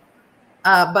smooth,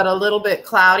 but a little bit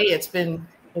cloudy. It's been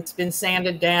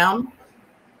sanded down.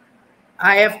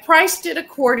 I have priced it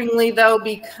accordingly though,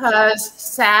 because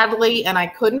sadly, and I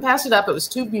couldn't pass it up, it was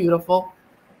too beautiful.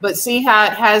 But see how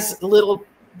it has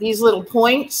these little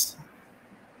points?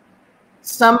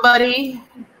 Somebody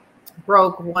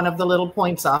broke one of the little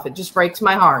points off. It just breaks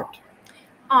my heart.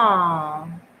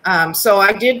 Aww. So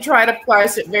I did try to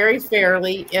price it very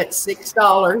fairly at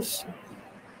 $6,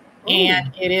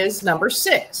 and it is number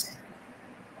 6.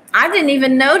 I didn't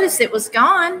even notice it was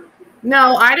gone.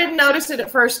 No, I didn't notice it at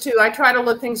first too. I try to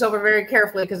look things over very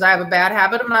carefully because I have a bad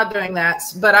habit of not doing that.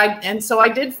 But so I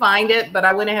did find it, but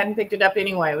I went ahead and picked it up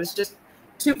anyway. It was just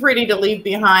too pretty to leave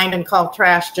behind and call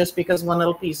trash just because one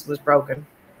little piece was broken.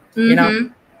 You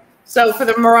know. So for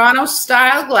the Murano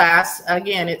style glass,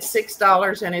 again, it's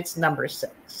 $6 and it's number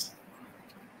 6.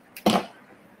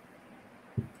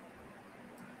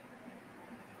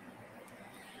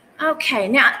 Okay,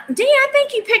 now, Dee, I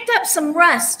think you picked up some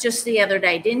rust just the other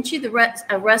day, didn't you?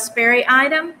 A rustberry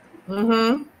item.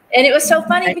 Mm-hmm. And it was so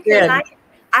funny because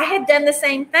I had done the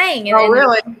same thing. And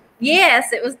really?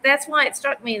 Yes, it was. That's why it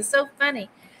struck me as so funny.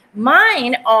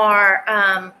 Mine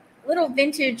are little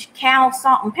vintage Cal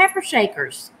salt and pepper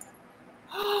shakers.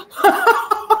 Aren't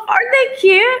they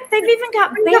cute? They've even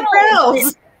got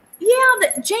bells.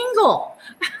 That jingle.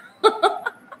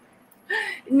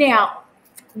 Now,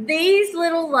 these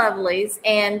little lovelies,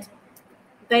 and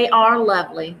they are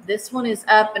lovely. This one is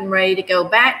up and ready to go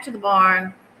back to the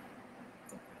barn.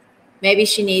 Maybe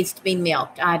she needs to be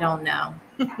milked. I don't know.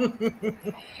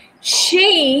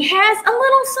 She has a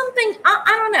little something.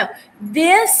 I don't know.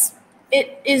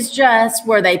 It is just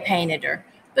where they painted her.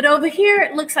 But over here,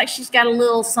 it looks like she's got a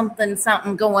little something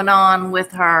going on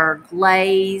with her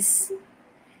glaze.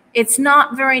 It's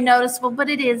not very noticeable, but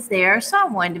it is there. So I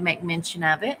wanted to make mention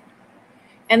of it.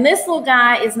 And this little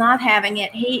guy is not having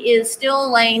it. He is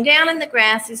still laying down in the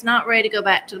grass. He's not ready to go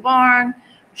back to the barn.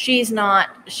 She's not.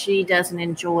 She doesn't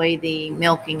enjoy the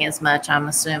milking as much, I'm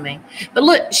assuming. But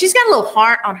look, she's got a little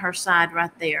heart on her side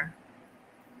right there.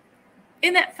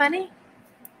 Isn't that funny?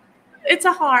 It's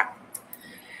a heart.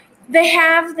 They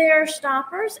have their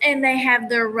stoppers and they have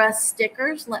their rust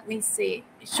stickers. Let me see.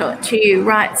 Show it to you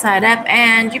right side up.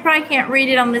 And you probably can't read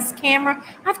it on this camera.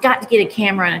 I've got to get a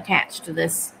camera and attached to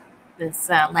this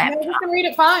laptop. No, you can read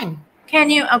it fine. Can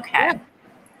you? Okay. Yeah.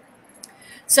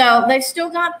 So they've still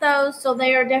got those. So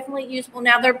they are definitely useful.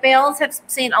 Now their bells have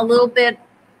seen a little bit,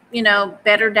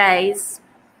 better days.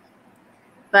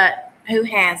 But who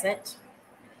hasn't?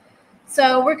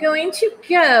 So we're going to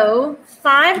go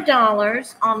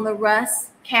 $5 on the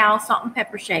Russ Cal Salt and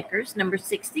Pepper Shakers, number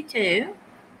 62.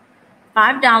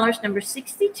 $5, number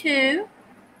 62,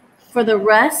 for the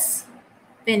Russ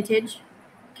Vintage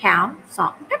Cal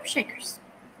Salt and Pepper Shakers.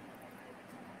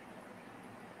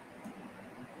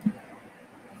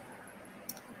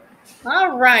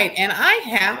 All right, and I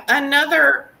have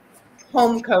another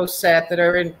Homeco set that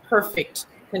are in perfect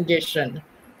condition.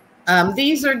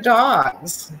 These are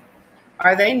dogs.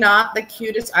 Are they not the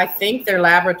cutest? I think they're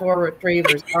Labrador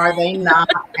retrievers. Are they not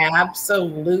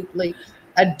absolutely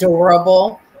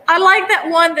adorable? I like that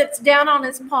one that's down on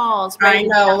his paws. I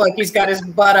know, like he's got his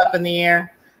butt up in the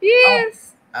air.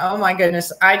 Yes. Oh my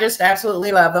goodness. I just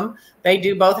absolutely love them. They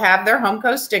do both have their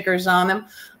Homeco stickers on them.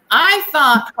 I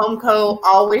thought Homeco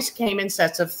always came in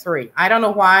sets of 3. I don't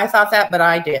know why I thought that, but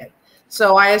I did.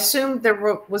 So I assumed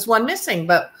there was one missing,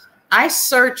 but I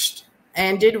searched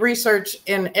and did research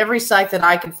in every site that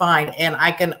I could find, and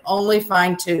I can only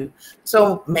find 2.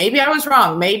 So maybe I was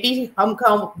wrong. Maybe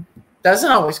Homeco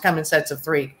doesn't always come in sets of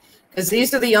 3, because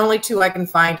these are the only 2 I can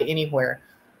find anywhere.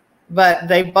 But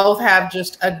they both have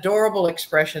just adorable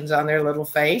expressions on their little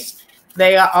face.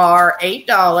 They are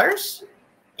 $8,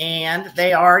 and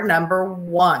they are number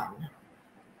 1.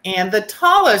 And the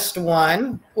tallest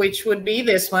one, which would be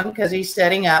this one, because he's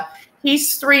setting up,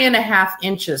 he's 3.5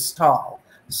 inches tall.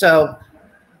 So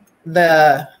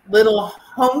the little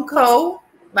Homeco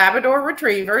Labrador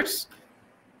Retrievers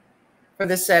for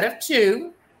the set of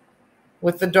 2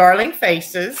 with the darling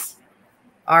faces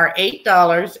are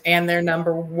 $8, and they're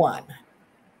number 1.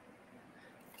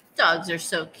 Dogs are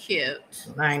so cute.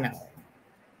 I know.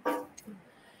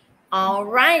 All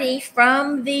righty,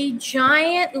 from the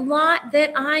giant lot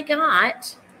that I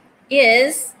got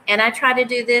is, and I try to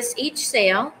do this each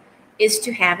sale, is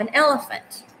to have an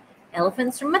elephant.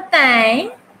 Elephants are my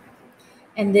thing.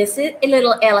 And this is a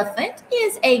little elephant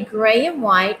is a gray and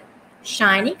white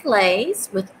shiny glaze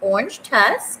with orange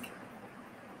tusk.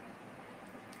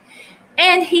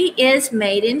 And he is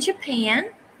made in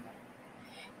Japan.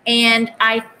 And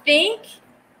I think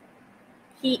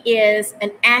he is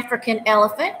an African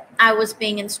elephant. I was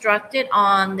being instructed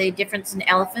on the difference in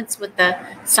elephants with the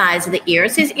size of the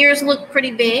ears. His ears look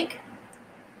pretty big.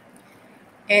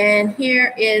 And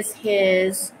here is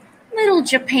his little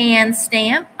Japan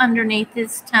stamp underneath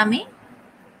his tummy.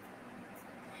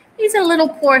 He's a little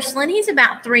porcelain. He's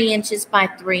about 3 inches by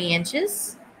 3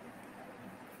 inches.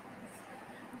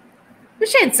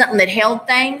 Wish I had something that held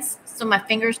things so my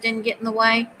fingers didn't get in the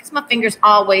way, because my fingers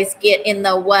always get in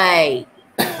the way.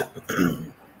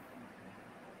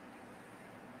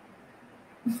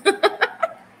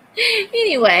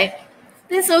 Anyway,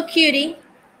 this little cutie,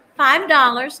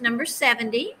 $5, number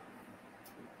 70,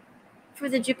 for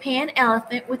the Japan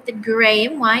elephant with the gray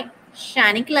and white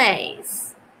shiny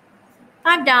glaze.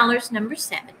 $5, number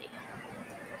 70.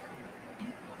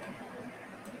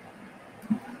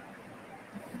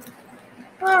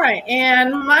 All right,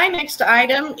 and my next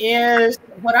item is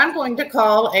what I'm going to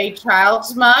call a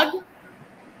child's mug.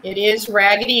 It is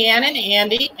Raggedy Ann and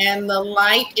Andy, and the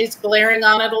light is glaring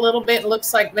on it a little bit. It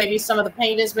looks like maybe some of the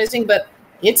paint is missing, but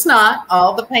it's not.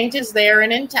 All the paint is there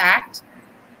and intact.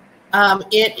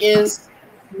 It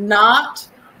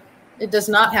does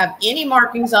not have any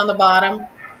markings on the bottom.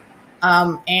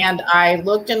 And I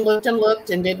looked and looked and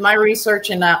looked and did my research,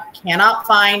 and I cannot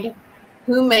find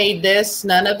who made this.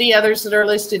 None of the others that are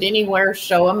listed anywhere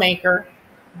show a maker,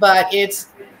 but it's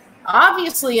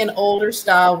obviously an older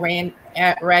style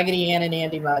Raggedy Ann and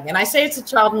Andy mug. And I say it's a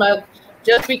child mug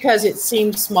just because it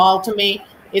seems small to me.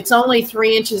 It's only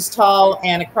 3 inches tall,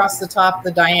 and across the top,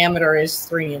 the diameter is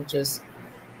 3 inches.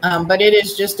 But it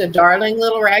is just a darling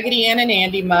little Raggedy Ann and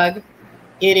Andy mug.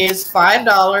 It is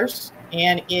 $5,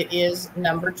 and it is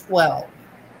number 12.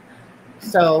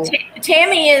 So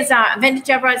Tammy is Vintage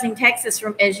Uprising Texas,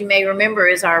 from, as you may remember,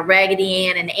 is our Raggedy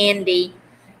Ann and Andy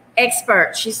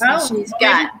expert. She's got,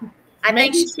 I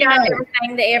think she's got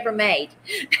everything they ever made.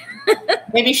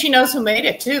 Maybe she knows who made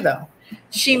it too, though.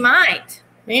 She might.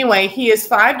 Anyway, he is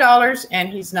 $5, and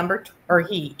he's number, or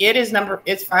he, it is number,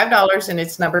 it's $5, and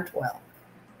it's number 12.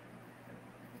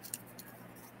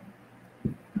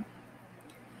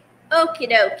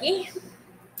 Okie dokie.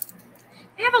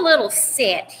 I have a little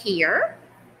set here.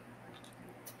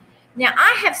 Now,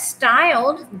 I have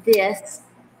styled this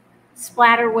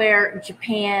Splatterware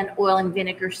Japan oil and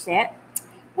vinegar set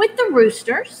with the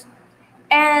roosters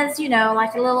as, you know,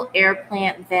 like a little air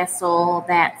plant vessel,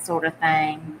 that sort of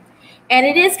thing. And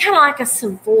it is kind of like a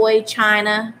Savoy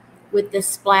china with the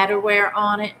splatterware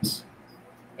on it.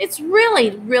 It's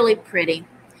really, really pretty,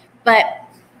 but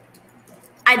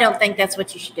I don't think that's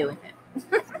what you should do with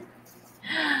it.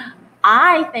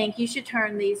 I think you should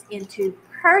turn these into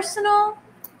personal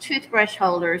toothbrush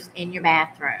holders in your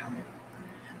bathroom.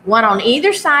 One on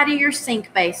either side of your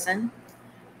sink basin.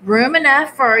 Room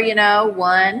enough for, you know,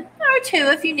 1 or 2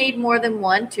 if you need more than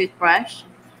 1 toothbrush.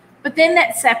 But then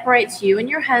that separates you and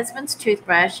your husband's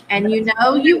toothbrush, and you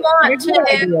know you want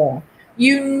to.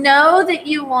 You know that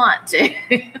you want to.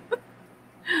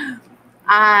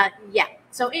 Yeah.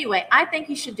 So anyway, I think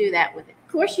you should do that with it.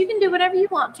 course, you can do whatever you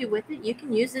want to with it. You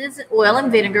can use it as an oil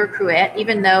and vinegar cruet,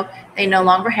 even though they no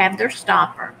longer have their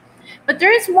stopper. But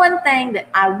there is one thing that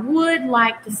I would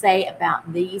like to say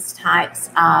about these types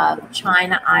of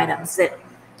china items that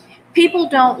people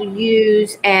don't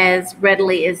use as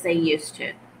readily as they used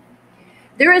to.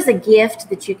 There is a gift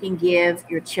that you can give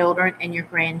your children and your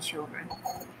grandchildren,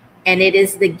 and it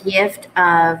is the gift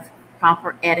of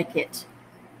proper etiquette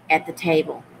at the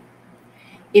table.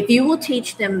 If you will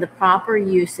teach them the proper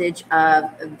usage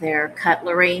of their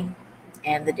cutlery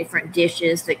and the different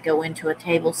dishes that go into a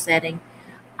table setting,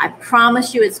 I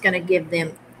promise you it's going to give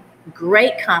them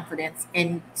great confidence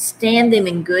and stand them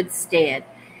in good stead.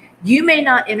 You may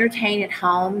not entertain at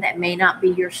home. That may not be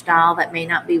your style. That may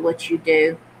not be what you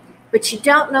do. But you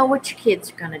don't know what your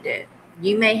kids are going to do.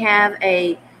 You may have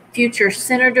a future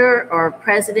senator or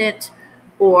president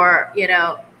or,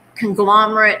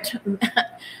 conglomerate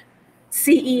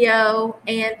CEO,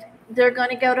 and they're going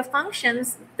to go to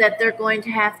functions that they're going to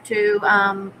have to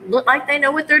look like they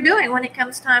know what they're doing when it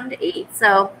comes time to eat.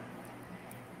 So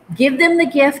give them the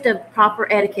gift of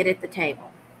proper etiquette at the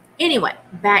table. Anyway,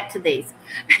 back to these.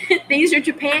 These are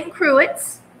Japan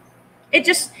cruets.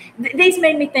 These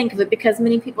made me think of it because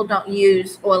many people don't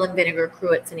use oil and vinegar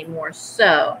cruets anymore.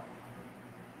 So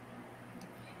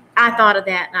I thought of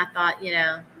that, and I thought,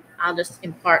 I'll just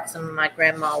impart some of my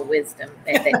grandma wisdom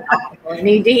that they probably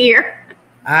need to hear.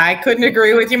 I couldn't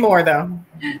agree with you more, though.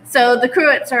 So the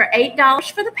cruets are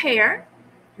 $8 for the pair,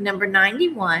 number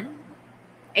 91.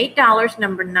 $8,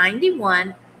 number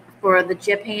 91 for the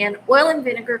Japan oil and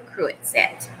vinegar cruet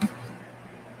set.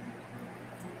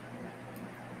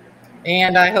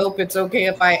 And I hope it's okay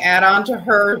if I add on to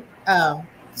her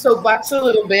soapbox a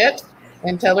little bit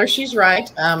and tell her she's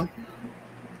right.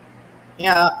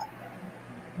 Yeah,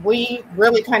 we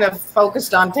really kind of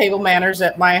focused on table manners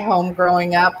at my home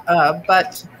growing up,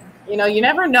 but you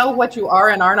never know what you are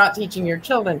and are not teaching your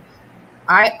children.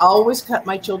 I always cut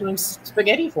my children's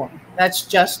spaghetti for them. That's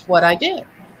just what I did.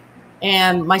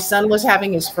 And my son was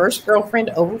having his first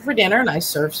girlfriend over for dinner, and I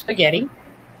served spaghetti.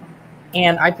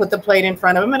 And I put the plate in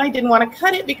front of him, and I didn't want to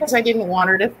cut it because I didn't want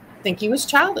her to think he was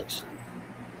childish.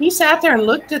 He sat there and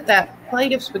looked at that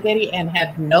plate of spaghetti and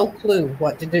had no clue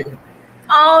what to do.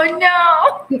 Oh,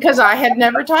 no. Because I had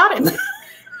never taught him.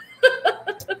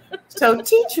 So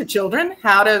teach your children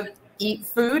how to eat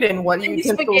food and what you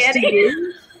can supposed to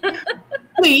do.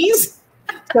 Please.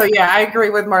 So, yeah, I agree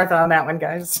with Martha on that one,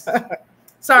 guys.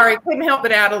 Sorry, couldn't help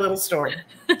but add a little story.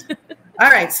 All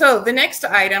right, so the next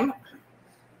item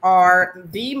are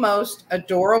the most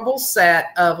adorable set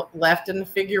of Lefton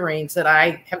figurines that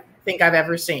I think I've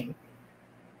ever seen.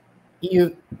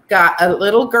 You've got a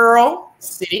little girl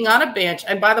sitting on a bench.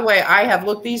 And by the way, I have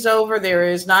looked these over. There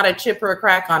is not a chip or a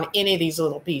crack on any of these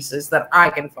little pieces that I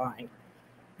can find.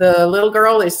 The little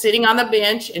girl is sitting on the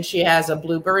bench, and she has a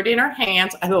bluebird in her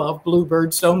hands. I love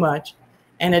bluebirds so much.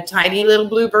 And a tiny little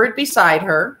bluebird beside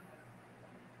her.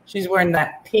 She's wearing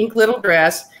that pink little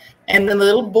dress. And the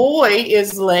little boy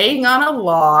is laying on a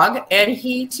log, and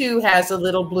he too has a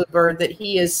little bluebird that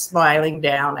he is smiling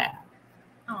down at.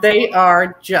 Aww. They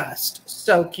are just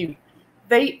so cute.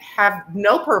 They have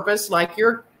no purpose, like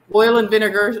your oil and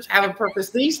vinegar have a purpose.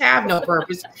 These have no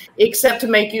purpose except to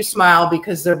make you smile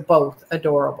because they're both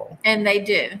adorable. And they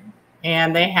do.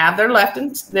 And they have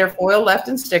their foil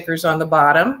Lefton stickers on the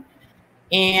bottom.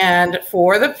 And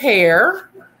for the pair,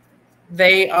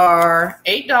 they are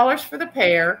 $8 for the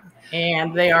pair,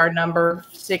 and they are number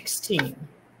 16.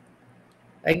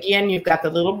 Again, you've got the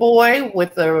little boy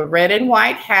with the red and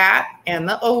white hat and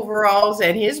the overalls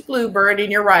and his bluebird,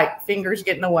 and you're right, fingers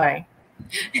getting away.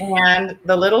 And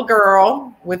the little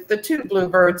girl with the two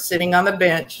bluebirds sitting on the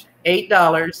bench,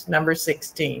 $8, number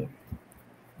 16.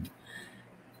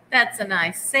 That's a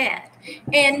nice set.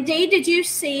 And Dee, did you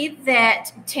see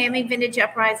that Tammy Vintage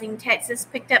Uprising Texas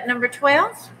picked up number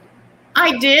 12?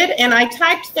 I did, and I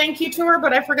typed thank you to her,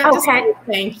 but I forgot to say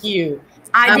thank you.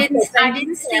 I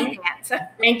didn't see that. So.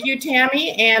 Thank you,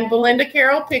 Tammy. And Belinda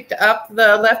Carroll picked up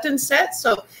the Lefton set,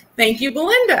 so thank you,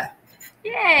 Belinda.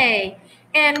 Yay.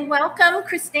 And welcome,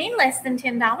 Christine, less than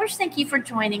 $10. Thank you for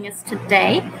joining us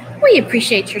today. We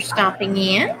appreciate your stopping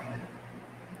in.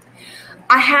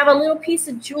 I have a little piece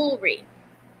of jewelry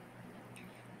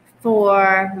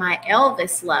for my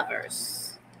Elvis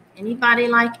lovers. Anybody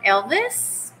like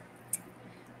Elvis?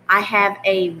 I have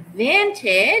a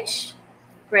vintage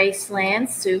Graceland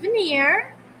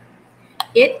souvenir.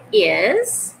 It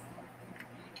is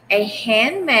a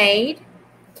handmade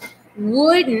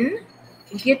wooden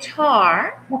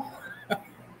guitar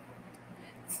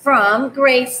from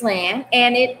Graceland,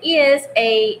 and it is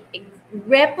a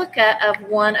replica of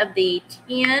one of the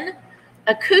 10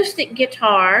 acoustic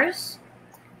guitars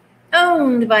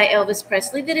owned by Elvis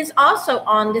Presley that is also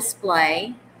on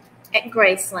display at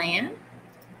Graceland.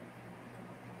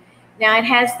 Now it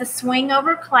has the swing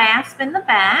over clasp in the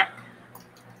back.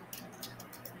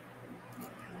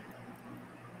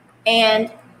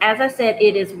 And as I said,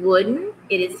 it is wooden.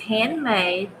 It is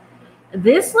handmade.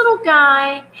 This little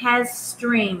guy has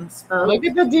strings, folks. Look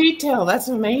at the detail. That's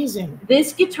amazing.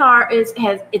 This guitar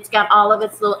it's got all of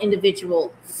its little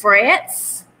individual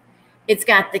frets. It's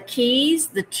got the keys,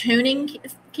 the tuning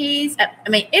keys. I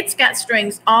mean, it's got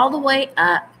strings all the way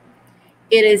up.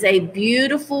 It is a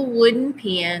beautiful wooden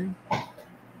pen.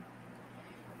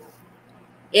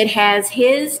 It has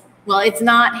his, well, it's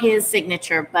not his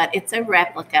signature, but it's a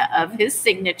replica of his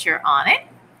signature on it.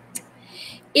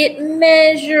 It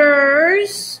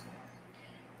measures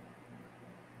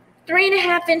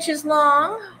 3.5 inches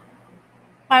long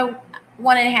by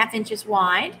 1.5 inches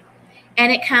wide. And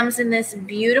it comes in this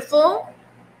beautiful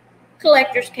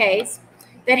collector's case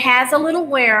that has a little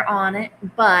wear on it,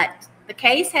 but the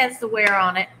case has the wear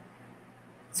on it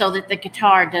so that the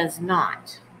guitar does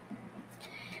not.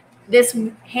 This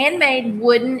handmade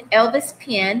wooden Elvis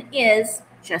pen is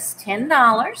just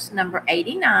 $10, number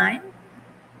 89.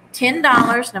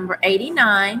 $10, number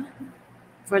 89,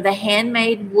 for the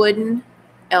handmade wooden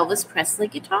Elvis Presley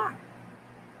guitar.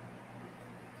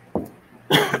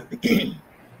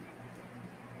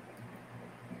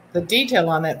 The detail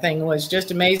on that thing was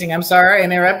just amazing. I'm sorry I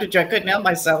interrupted you. I couldn't help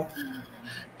myself.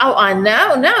 Oh, I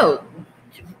know. No.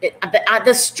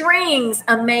 The strings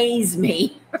amaze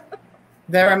me.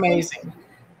 They're amazing.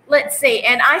 Let's see.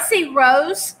 And I see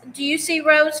Rose. Do you see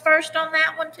Rose first on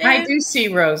that one too? I do see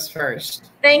Rose first.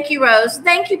 Thank you, Rose.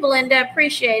 Thank you, Belinda.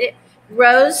 Appreciate it.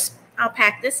 Rose, I'll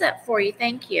pack this up for you.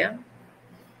 Thank you.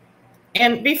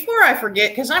 And before I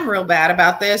forget, because I'm real bad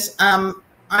about this,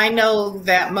 I know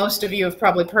that most of you have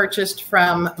probably purchased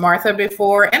from Martha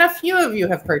before, and a few of you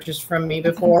have purchased from me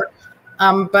before,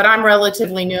 but I'm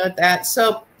relatively new at that.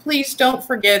 So please don't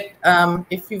forget,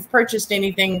 if you've purchased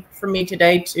anything from me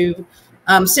today, to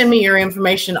send me your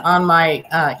information on my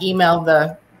email.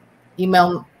 The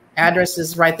email address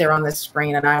is right there on this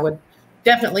screen, and I would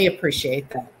definitely appreciate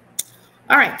that.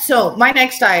 All right, so my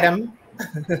next item.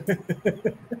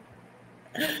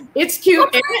 It's cute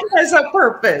and it has a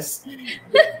purpose.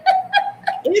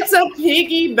 It's a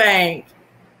piggy bank,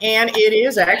 and it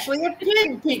is actually a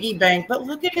piggy bank. But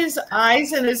look at his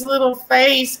eyes and his little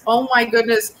face. Oh my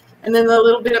goodness! And then the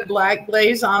little bit of black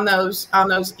glaze on those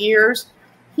ears.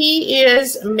 He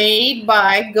is made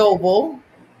by Goebel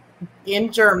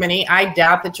in Germany. I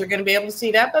doubt that you're going to be able to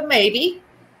see that, but maybe.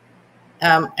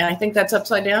 And I think that's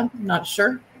upside down. I'm not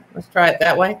sure. Let's try it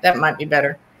that way. That might be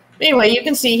better. Anyway, you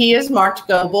can see he is marked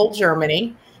Goebel,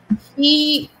 Germany.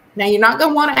 Now you're not going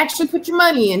to want to actually put your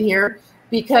money in here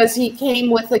because he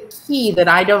came with a key that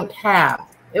I don't have.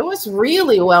 It was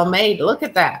really well made. Look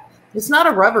at that. It's not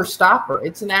a rubber stopper.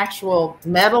 It's an actual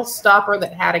metal stopper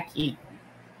that had a key.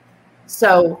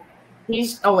 So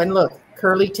he's, oh, and look,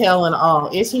 curly tail and all.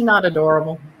 Is he not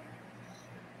adorable?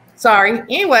 Sorry.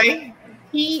 Anyway,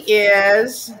 he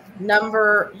is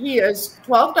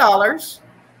 $12.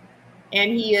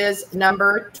 And he is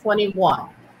number 21.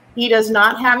 He does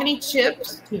not have any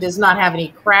chips. He does not have any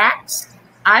cracks.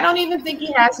 I don't even think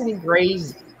he has any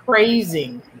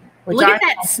crazing. Look at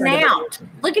that snout.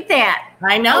 Look at that.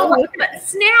 I know. Oh, that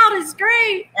snout is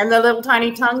great. And the little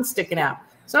tiny tongue sticking out.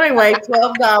 So anyway,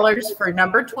 $12 for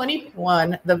number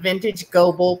 21, the vintage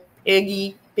Goebel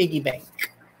piggy bank.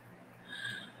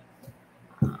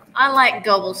 I like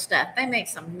Goebel stuff. They make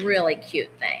some really cute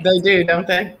things. They do, don't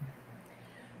they?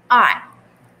 All right.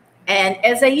 And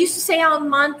as I used to say on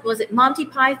Monty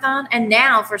Python, and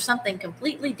now for something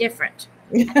completely different.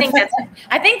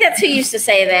 I think that's who used to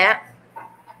say that.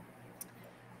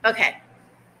 Okay.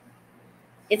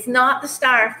 It's not the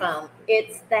styrofoam.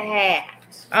 It's the hat.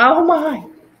 Oh my.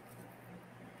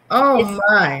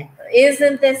 My.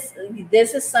 Isn't this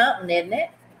is something, isn't it?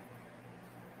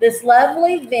 This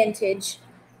lovely vintage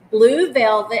blue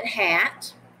velvet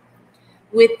hat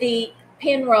with the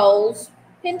pin tucks.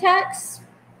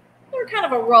 They're kind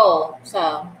of a roll.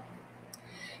 So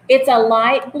it's a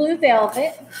light blue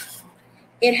velvet.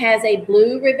 It has a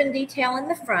blue ribbon detail in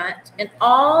the front, and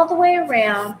all the way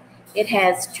around it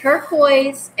has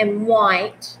turquoise and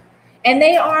white, and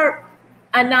they are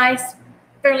a nice,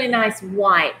 fairly nice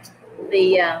white.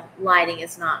 The lighting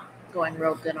is not going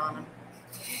real good on them.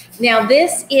 Now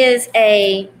this is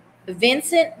a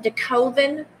Vincent de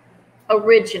Koven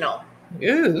original.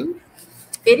 Ooh.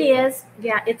 It is.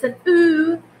 Yeah, it's an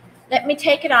ooh. Let me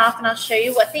take it off and I'll show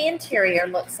you what the interior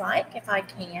looks like if I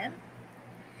can.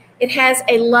 It has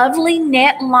a lovely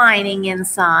net lining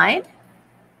inside.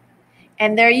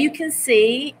 And there you can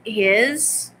see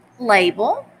his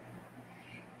label.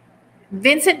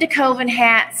 Vincent DeCoven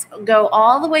hats go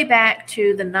all the way back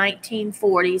to the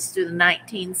 1940s through the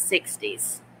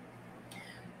 1960s.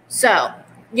 So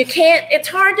it's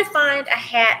hard to find a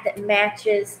hat that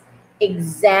matches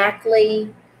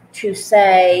exactly to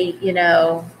say,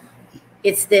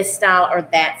 it's this style or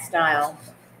that style.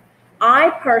 I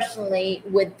personally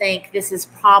would think this is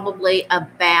probably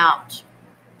about,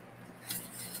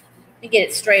 let me get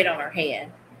it straight on her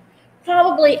head,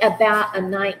 probably about a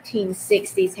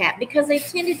 1960s hat, because they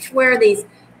tended to wear these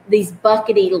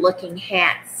buckety looking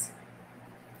hats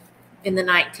in the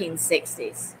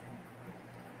 1960s.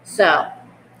 So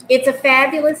it's a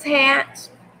fabulous hat.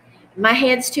 My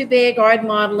head's too big, or I'd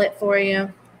model it for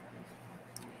you.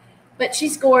 But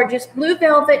she's gorgeous. Blue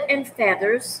velvet and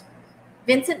feathers.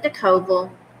 Vincent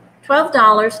DeCoven,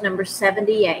 $12, number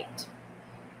 78.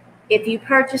 If you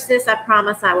purchase this, I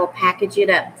promise I will package it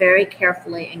up very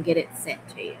carefully and get it sent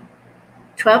to you.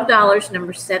 $12,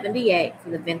 number 78 for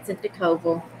the Vincent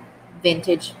DeCoven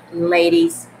vintage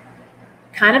ladies.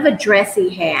 Kind of a dressy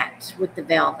hat with the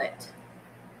velvet.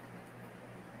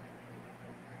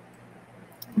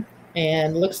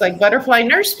 And looks like Butterfly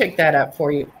Nurse picked that up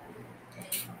for you.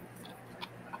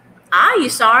 You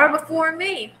saw her before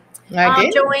me. I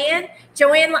did.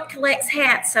 Joanne collects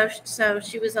hats, so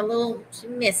she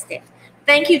missed it.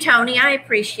 Thank you, Tony. I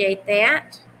appreciate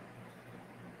that.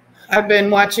 I've been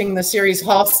watching the series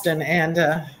Halston,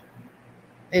 and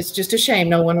it's just a shame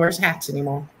no one wears hats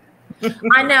anymore.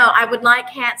 I know. I would like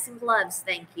hats and gloves.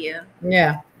 Thank you.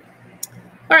 Yeah.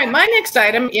 All right. My next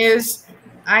item is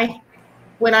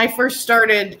when I first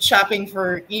started shopping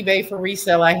for eBay for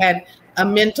resale, I had a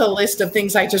mental list of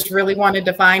things I just really wanted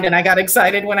to find, and I got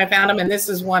excited when I found them, and this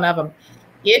is one of them.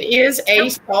 It is a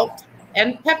salt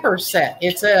and pepper set.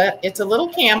 It's a little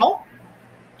camel,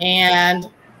 and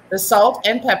the salt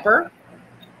and pepper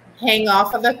hang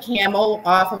off of the camel,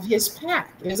 off of his pack.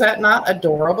 Is that not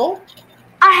adorable?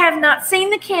 I have not seen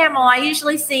the camel. I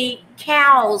usually see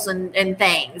cows and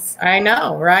things. I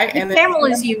know, right? The camel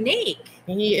is unique.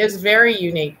 He is very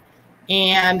unique,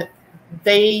 and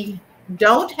they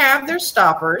don't have their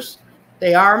stoppers.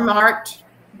 They are marked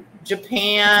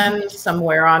Japan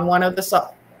somewhere on one of the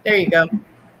salt. There you go.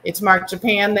 It's marked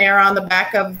Japan there on the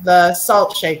back of the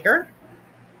salt shaker.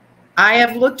 I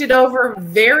have looked it over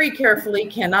very carefully,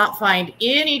 cannot find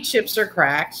any chips or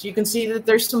cracks. You can see that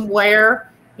there's some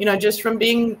wear, just from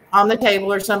being on the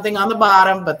table or something on the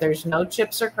bottom, but there's no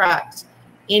chips or cracks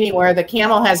anywhere. The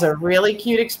camel has a really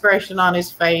cute expression on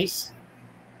his face.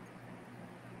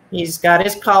 He's got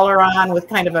his collar on with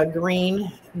kind of a green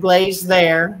glaze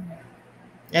there.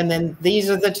 And then these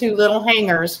are the two little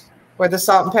hangers where the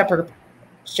salt and pepper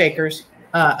shakers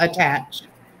attached.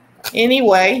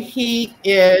 Anyway, he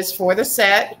is, for the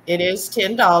set, it is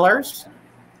 $10.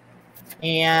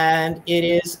 And it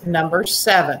is number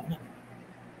 7.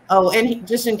 Oh, and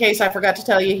just in case I forgot to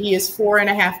tell you, he is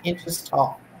 4.5 inches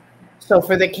tall. So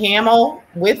for the camel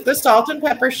with the salt and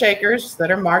pepper shakers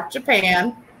that are marked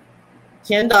Japan,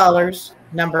 $10,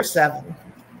 number 7.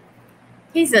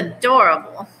 He's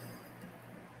adorable.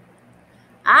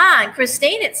 And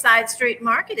Christine at Side Street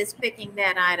Market is picking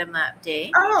that item up,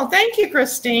 Dee. Oh, thank you,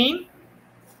 Christine.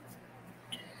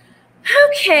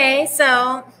 Okay,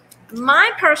 so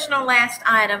my personal last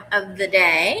item of the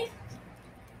day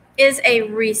is a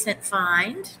recent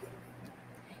find.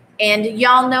 And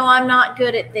y'all know I'm not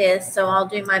good at this, so I'll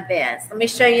do my best. Let me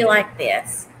show you like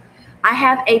this. I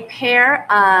have a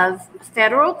pair of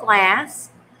Federal Glass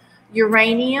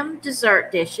uranium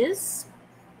dessert dishes.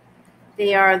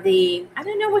 They are I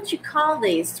don't know what you call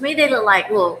these. To me, they look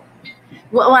like little,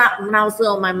 when I was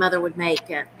little, my mother would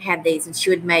had these, and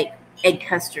she would make egg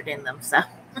custard in them. So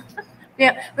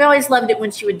yeah, we always loved it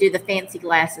when she would do the fancy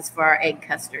glasses for our egg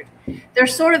custard. They're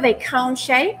sort of a cone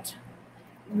shaped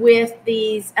with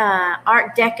these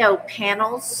Art Deco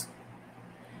panels.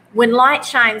 When light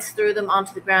shines through them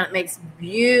onto the ground, it makes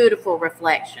beautiful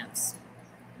reflections.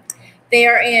 They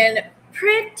are in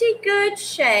pretty good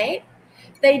shape.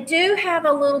 They do have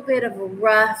a little bit of a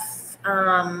rough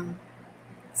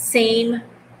seam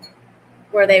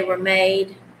where they were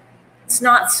made. It's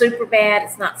not super bad.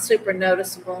 It's not super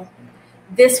noticeable.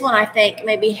 This one, I think,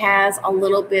 maybe has a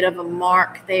little bit of a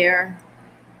mark there.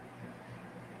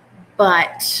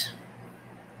 But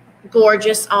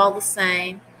gorgeous all the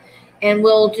same. And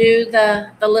we'll do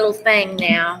the little thing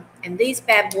now. And these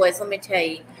bad boys, let me tell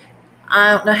you,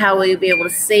 I don't know how we'll be able to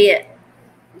see it.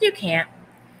 You can't.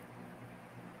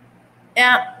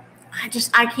 Yeah,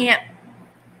 I can't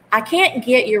I can't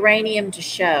get uranium to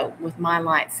show with my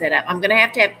light setup. I'm going to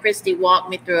have Christy walk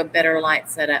me through a better light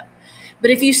setup. But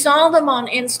if you saw them on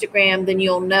Instagram, then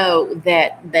you'll know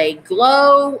that they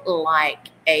glow like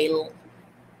a...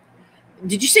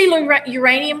 Did you see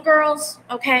Uranium Girls?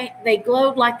 Okay. They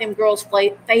glowed like them girls'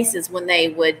 faces when they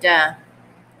would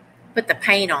put the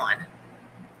paint on.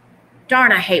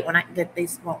 Darn, I hate when that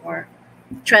these won't work.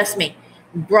 Trust me.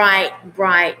 Bright,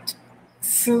 bright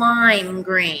slime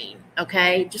green.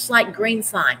 Okay. Just like green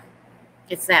slime.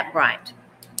 It's that bright.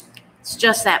 It's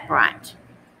just that bright.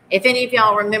 If any of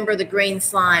y'all remember the green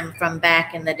slime from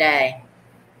back in the day,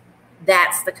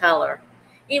 that's the color.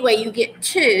 Anyway, you get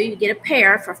two. You get a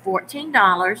pair for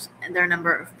 $14, and they're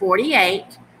number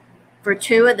 48 for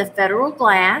two of the Federal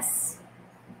Glass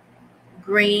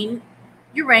green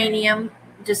uranium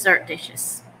dessert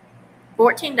dishes.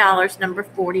 $14, number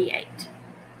 48.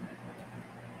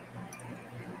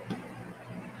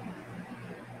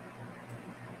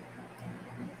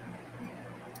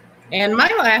 And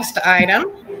my last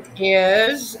item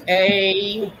is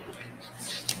a...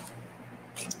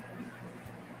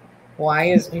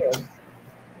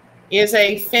 is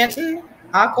a Fenton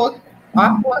Aqua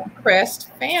Crest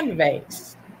fan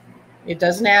vase. It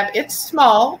doesn't have, it's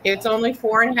small. It's only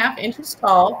 4.5 inches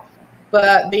tall,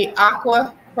 but the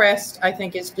Aqua Crest, I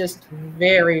think, is just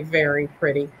very, very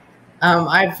pretty.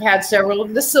 I've had several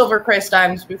of the Silver Crest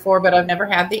items before, but I've never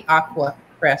had the Aqua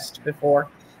Crest before.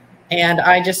 And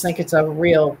I just think it's a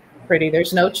real pretty.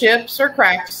 There's no chips or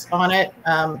cracks on it.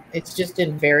 It's just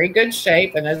in very good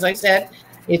shape. And as I said,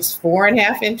 it's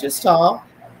 4.5 inches tall,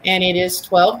 and it is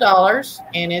 $12,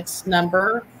 and it's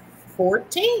number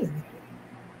 14.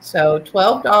 So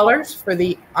 $12 for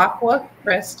the Aqua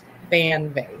Crest fan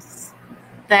vase.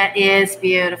 That is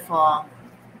beautiful.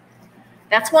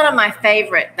 That's one of my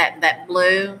favorite. That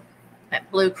blue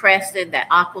crested, that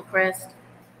aqua crest.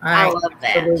 I love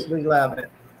that. Absolutely love it.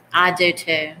 I do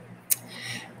too.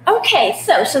 Okay,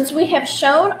 so since we have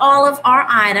shown all of our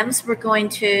items, we're going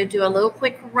to do a little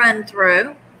quick run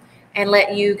through and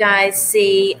let you guys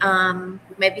see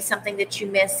maybe something that you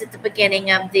missed at the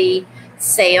beginning of the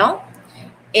sale.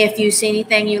 If you see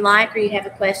anything you like or you have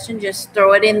a question, just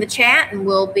throw it in the chat and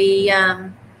we'll be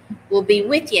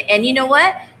with you. And you know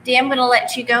what? Dee, I'm going to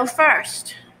let you go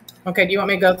first. Okay, do you want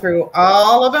me to go through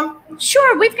all of them?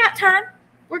 Sure, we've got time.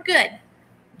 We're good.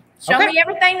 Show me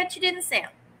everything that you didn't sell.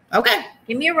 Okay.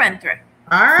 Give me a run through.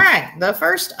 All right. The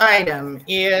first item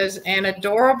is an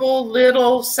adorable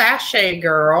little sachet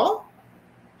girl.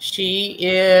 She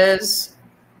is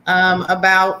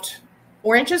about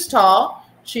 4 inches tall.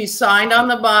 She's signed on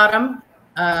the bottom.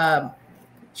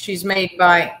 She's made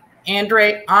by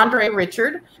Andre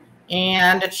Richard,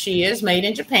 and she is made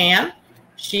in Japan.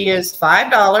 She is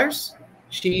 $5.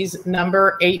 She's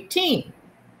number 18.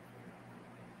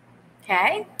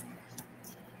 Okay.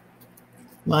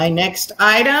 My next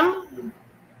item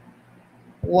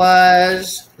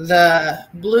was the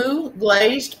blue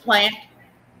glazed planter,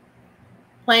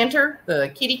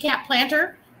 the kitty cat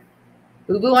planter.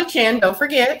 Boo Boo on Chin, don't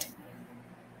forget.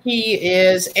 He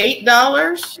is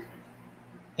 $8,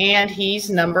 and he's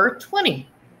number 20.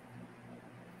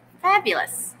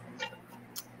 Fabulous.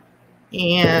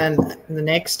 And the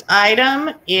next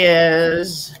item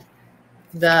is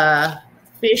the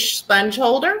fish sponge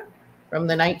holder from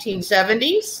the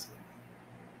 1970s.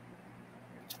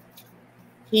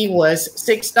 He was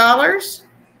 $6,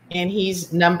 and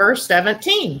he's number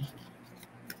 17.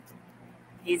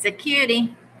 He's a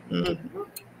cutie. Mm-hmm.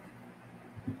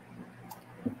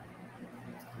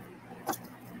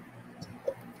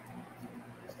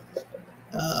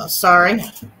 Sorry.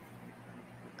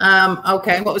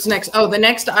 Okay, what was next? Oh, the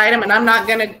next item, and I'm not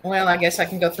going to, well, I guess I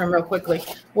can go through them real quickly,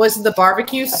 was the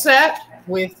barbecue set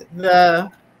with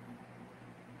the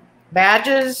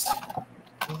badges,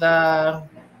 the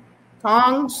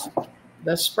tongs,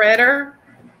 the spreader,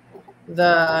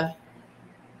 the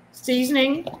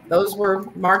seasoning. Those were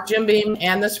Mark Jim Beam,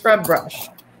 and the scrub brush.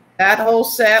 That whole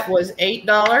set was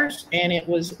 $8, and it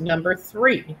was number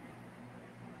 3.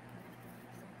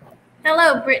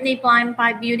 Hello, Brittany Blind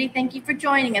by Beauty. Thank you for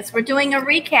joining us. We're doing a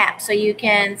recap so you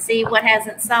can see what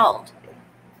hasn't sold.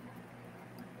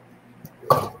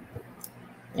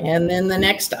 And then the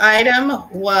next item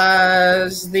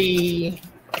was the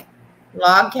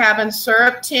log cabin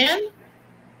syrup tin,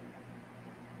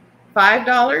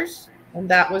 $5, and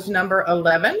that was number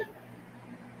 11.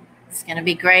 It's going to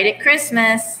be great at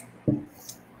Christmas.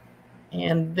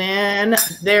 And then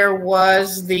there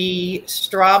was the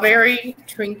strawberry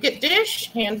trinket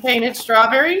dish, hand-painted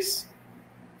strawberries,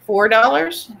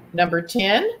 $4, number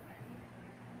 10.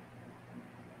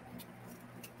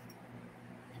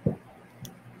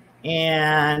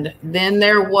 And then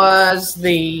there was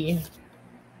the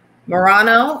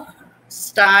Murano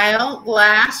style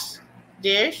glass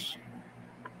dish,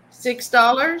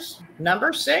 $6,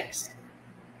 number 6.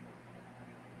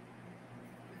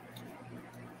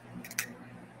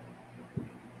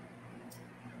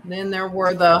 Then there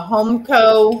were the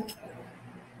Homeco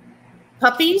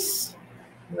puppies,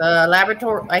 the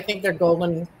Labrador. I think they're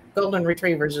golden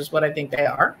retrievers is what I think they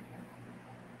are.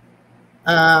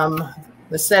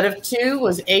 The set of 2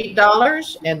 was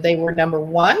 $8, and they were number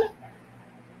 1.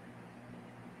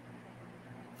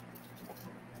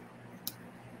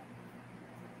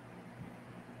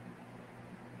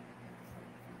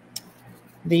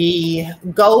 The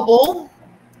Goble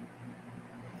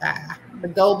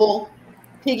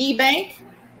Piggy Bank,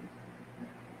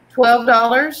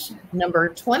 $12, number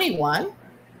 21.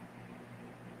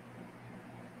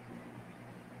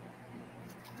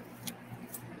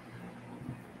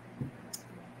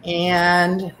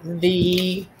 And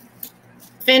the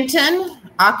Fenton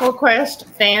AquaQuest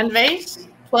fan vase,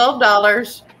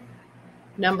 $12,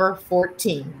 number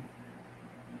 14.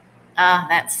 Ah,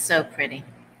 that's so pretty.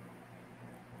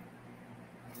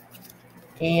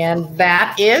 And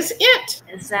that is it.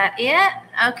 Is that it?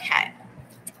 Okay.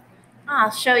 I'll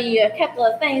show you a couple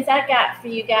of things I got for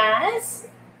you guys.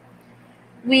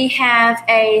 We have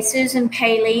a Susan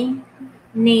Paley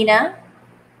Nina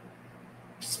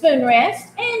spoon rest,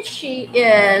 and she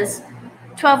is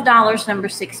 $12, number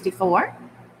 64.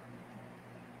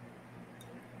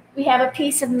 We have a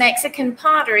piece of Mexican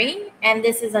pottery, and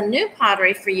this is a new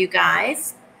pottery for you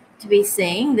guys to be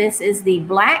seeing. This is the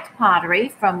black pottery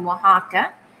from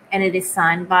Oaxaca, and it is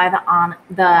signed by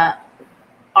the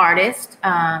artist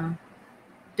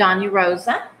Doña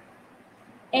Rosa,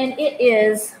 and it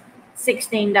is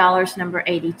 $16, number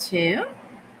 82.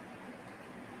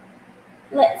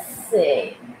 Let's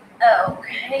see.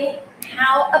 Okay,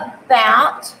 how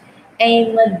about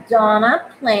a Madonna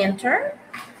planter?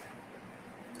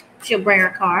 She'll bring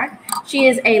her card. She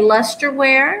is a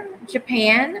Lusterware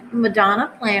Japan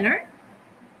Madonna planter.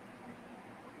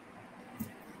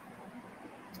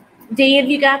 Dee, have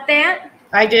you got that?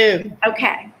 I do.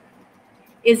 Okay.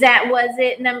 Was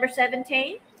it number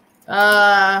 17?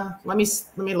 Let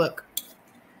me look.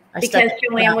 Because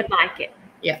Joanne would like it.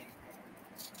 Yeah.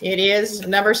 It is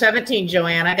number 17,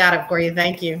 Joanne. I got it for you.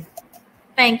 Thank you.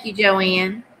 Thank you,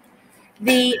 Joanne.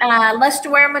 The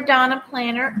Lusterware Madonna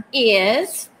planner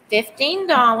is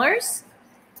 $15,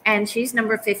 and she's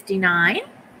number 59.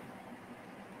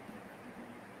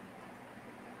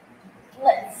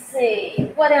 Let's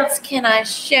see. What else can I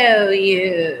show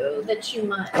you that you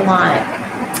might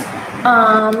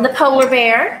like? The polar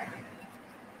bear.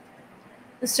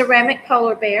 The ceramic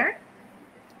polar bear.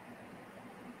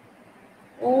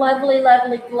 Lovely,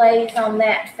 lovely glaze on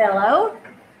that fellow.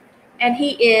 And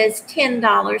he is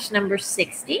 $10, number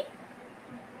 60.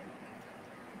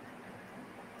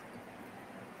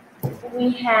 We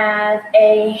have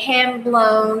a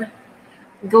hand-blown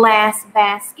glass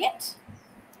basket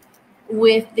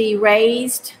with the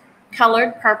raised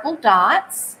colored purple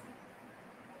dots,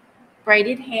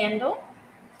 braided handle.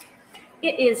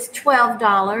 It is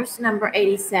 $12, number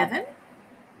 87.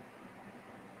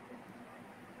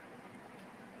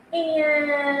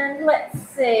 And let's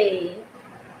see.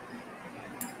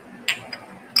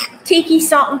 Tiki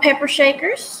salt and pepper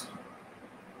shakers.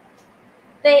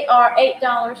 They are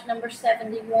 $8, number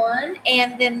 71.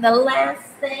 And then the last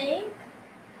thing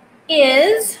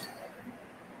is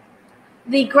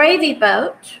the gravy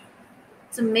boat.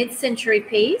 It's a mid-century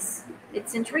piece,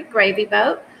 mid-century gravy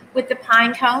boat with the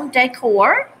pine cone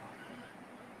decor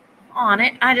on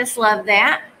it. I just love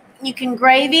that. You can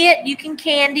gravy it, you can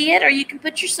candy it, or you can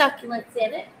put your succulents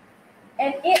in it.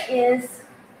 And it is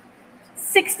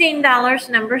 $16,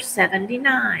 number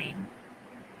 79.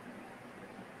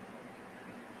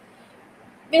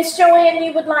 Miss Joanne,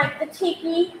 you would like the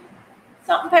tiki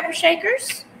salt and pepper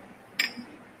shakers?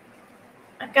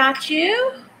 I got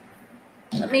you.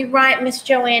 Let me write Miss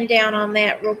Joanne down on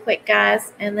that real quick,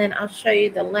 guys, and then I'll show you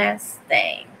the last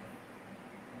thing.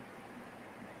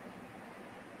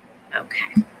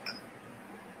 Okay.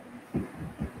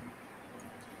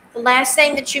 The last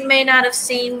thing that you may not have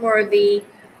seen were the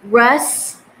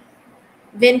Russ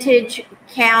vintage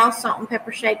cow salt and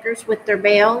pepper shakers with their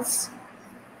bells.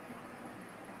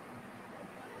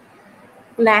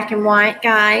 Black and white,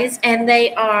 guys, and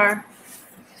they are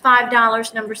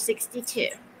 $5, number 62.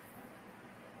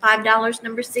 $5,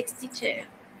 number 62.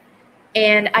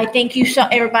 And I think you saw,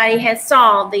 everybody has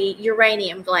saw the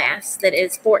uranium glass that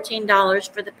is $14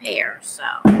 for the pair. So,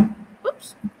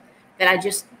 whoops, that I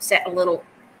just set a little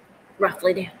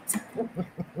roughly down.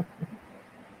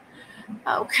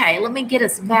 Okay, let me get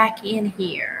us back in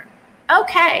here.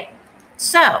 Okay,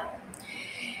 so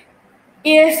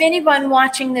if anyone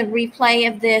watching the replay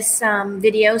of this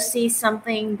video sees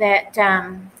something that,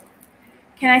 can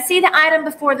I see the item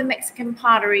before the Mexican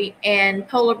pottery and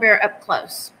polar bear up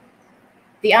close?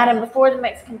 The item before the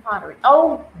Mexican pottery.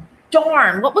 Oh,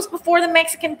 darn. What was before the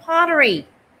Mexican pottery?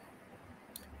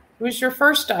 It was your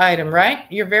first item, right?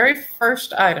 Your very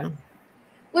first item.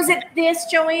 Was it this,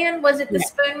 Joanne? Was it the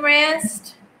spoon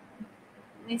rest?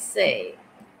 Let me see.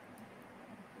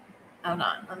 Hold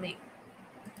on. Let me.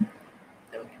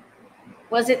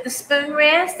 Was it the spoon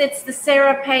rest? It's the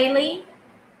Sarah Paley.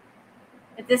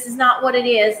 If this is not what it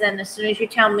is, then as soon as you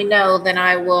tell me no, then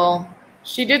I will.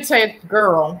 She did say it's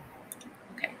girl.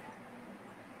 Okay.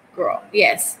 Girl,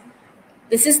 yes.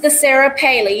 This is the Sarah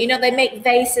Paley. You know, they make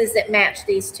vases that match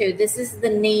these two. This is the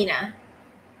Nina.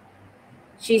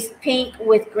 She's pink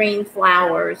with green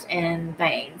flowers and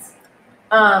veins.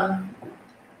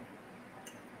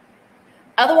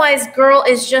 Otherwise, girl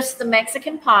is just the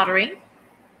Mexican pottery.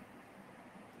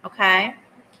 Okay.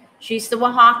 She's the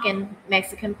Oaxacan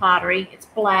Mexican pottery. It's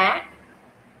black.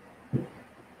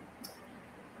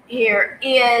 Here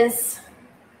is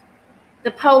the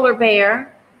polar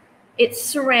bear. It's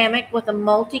ceramic with a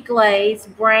multi-glaze,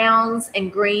 browns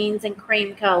and greens and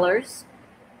cream colors.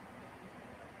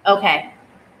 Okay.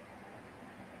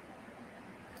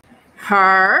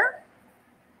 Her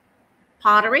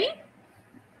pottery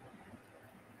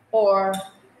or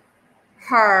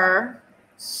her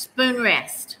spoon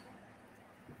rest?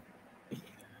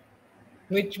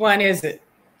 Which one is it?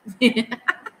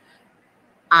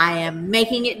 I am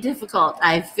making it difficult.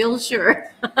 I feel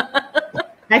sure.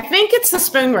 I think it's the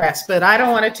spoon rest, but I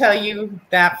don't want to tell you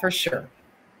that for sure.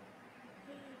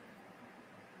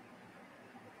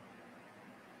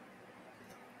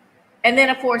 And then,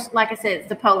 of course, like I said, it's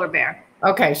the polar bear.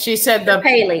 Okay, she said the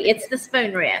Paley. It's the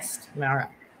spoon rest. All right.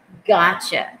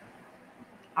 Gotcha.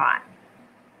 All right.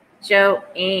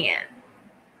 Joanne.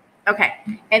 Okay.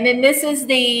 And then this is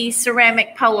the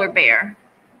ceramic polar bear.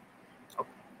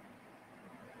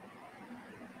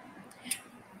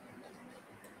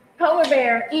 Polar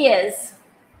bear is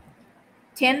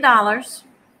 $10.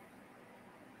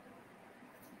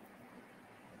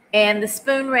 And the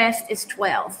spoon rest is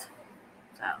 $12.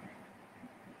 So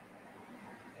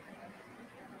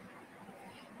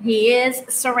he is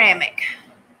ceramic.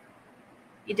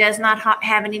 He does not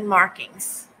have any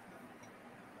markings.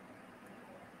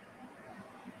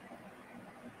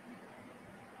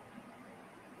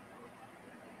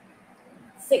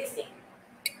 $60.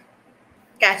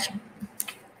 Gotcha.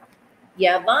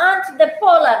 You want the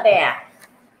polar bear.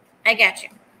 I got you.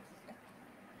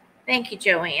 Thank you,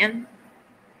 Joanne.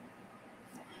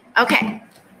 Okay.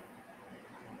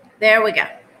 There we go.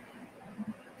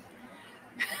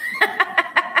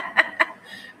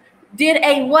 Did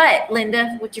a what,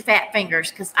 Linda, with your fat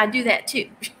fingers? Because I do that too.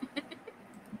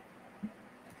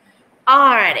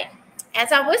 Alrighty.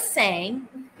 As I was saying,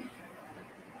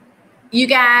 you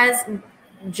guys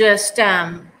just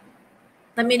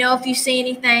let me know if you see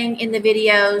anything in the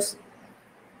videos.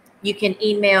 You can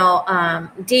email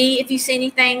Dee if you see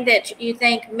anything that you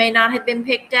think may not have been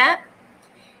picked up.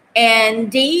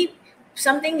 And Dee,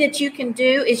 something that you can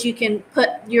do is you can put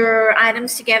your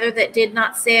items together that did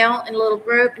not sell in a little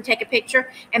group and take a picture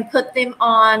and put them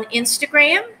on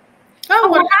Instagram. Oh,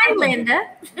 well, hi, Linda.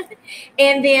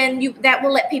 And then that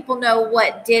will let people know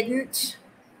what didn't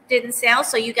sell.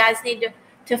 So you guys need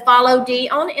to follow Dee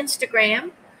on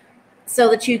Instagram so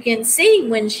that you can see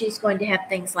when she's going to have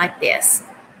things like this.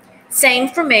 Same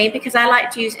for me, because I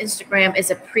like to use Instagram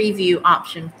as a preview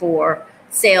option for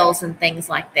sales and things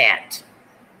like that.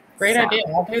 Great idea.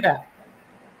 I'll do that.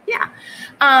 Yeah.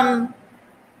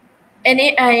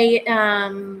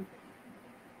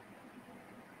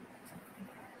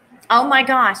 Oh my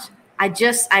gosh. I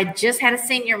just had a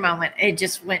senior moment. It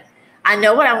just went, I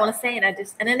know what I want to say, and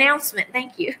an announcement.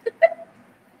 Thank you.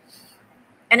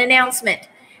 An announcement.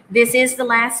 This is the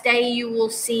last day you will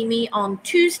see me on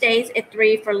Tuesdays at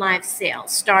 3 for live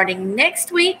sales. Starting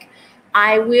next week,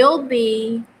 I will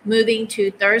be moving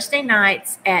to Thursday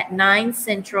nights at 9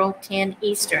 Central, 10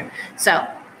 Eastern. So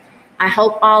I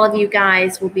hope all of you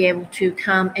guys will be able to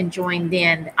come and join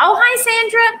then. Oh, hi,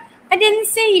 Sandra. I didn't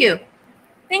see you.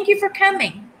 Thank you for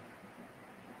coming.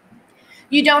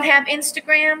 You don't have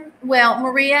Instagram? Well,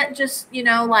 Maria, just,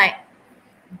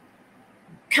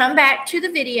 come back to the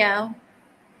video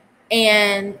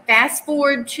and fast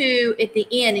forward to at the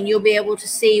end, and you'll be able to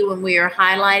see when we are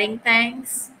highlighting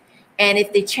things. And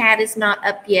if the chat is not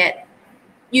up yet,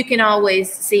 you can always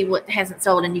see what hasn't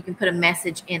sold, and you can put a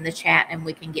message in the chat and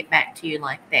we can get back to you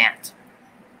like that.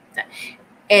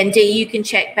 And Dee, you can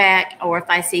check back, or if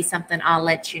I see something, I'll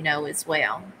let you know as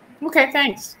well. Okay,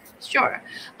 thanks. Sure.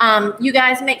 You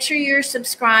guys make sure you're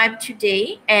subscribed to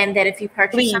Dee, and that if you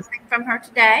purchase something from her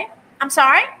today, I'm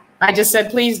sorry? I just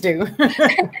said please do.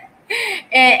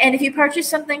 And if you purchase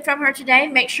something from her today,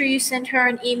 make sure you send her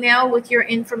an email with your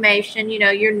information, you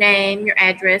know, your name, your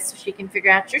address, so she can figure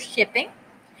out your shipping,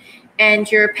 and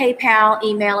your PayPal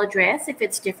email address if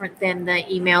it's different than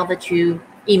the email that you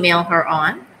email her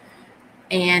on.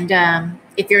 And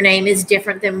if your name is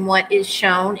different than what is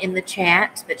shown in the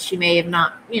chat that she may have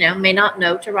not, you know, may not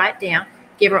know to write down,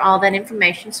 give her all that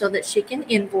information so that she can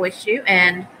invoice you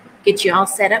and get you all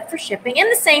set up for shipping.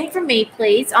 And the same for me,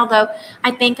 please. Although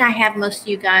I think I have most of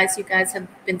you guys. You guys have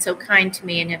been so kind to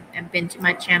me and have been to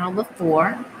my channel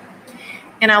before.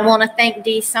 And I want to thank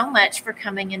Dee so much for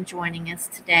coming and joining us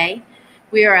today.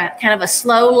 We are kind of a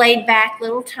slow, laid-back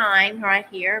little time right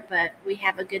here, but we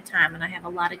have a good time, and I have a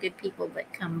lot of good people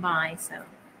that come by. So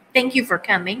thank you for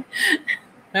coming.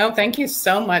 No, thank you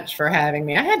so much for having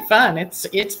me. I had fun.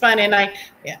 It's fun, and I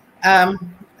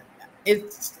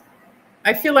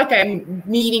feel like I'm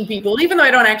meeting people, even though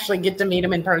I don't actually get to meet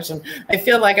them in person. I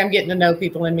feel like I'm getting to know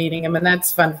people and meeting them, and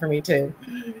that's fun for me too.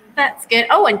 That's good.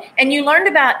 Oh, and you learned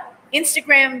about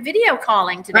Instagram video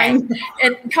calling today.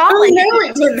 And calling. Who knew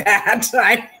it did that?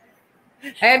 I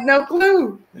had no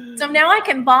clue. So now I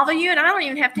can bother you, and I don't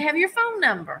even have to have your phone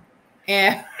number.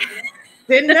 Yeah,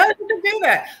 didn't know you could do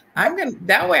that.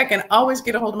 That way I can always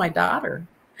get a hold of my daughter.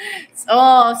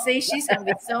 Oh, see, she's gonna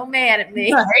be so mad at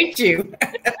me. I hate you.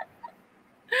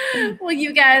 Well,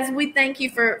 you guys, we thank you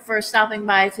for stopping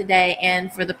by today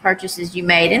and for the purchases you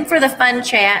made and for the fun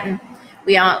chat. And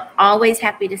we are always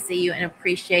happy to see you and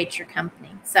appreciate your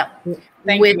company. So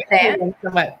Thank you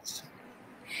so much.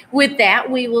 With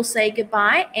that, we will say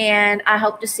goodbye, and I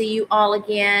hope to see you all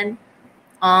again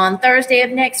on Thursday of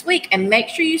next week. And make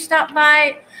sure you stop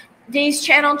by Dee's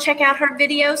channel, check out her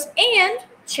videos, and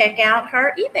check out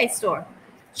her eBay store.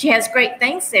 She has great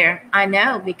things there. I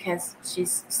know, because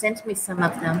she's sent me some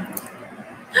of them.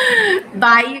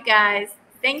 Bye, you guys.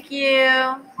 Thank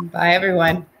you. Bye,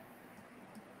 everyone.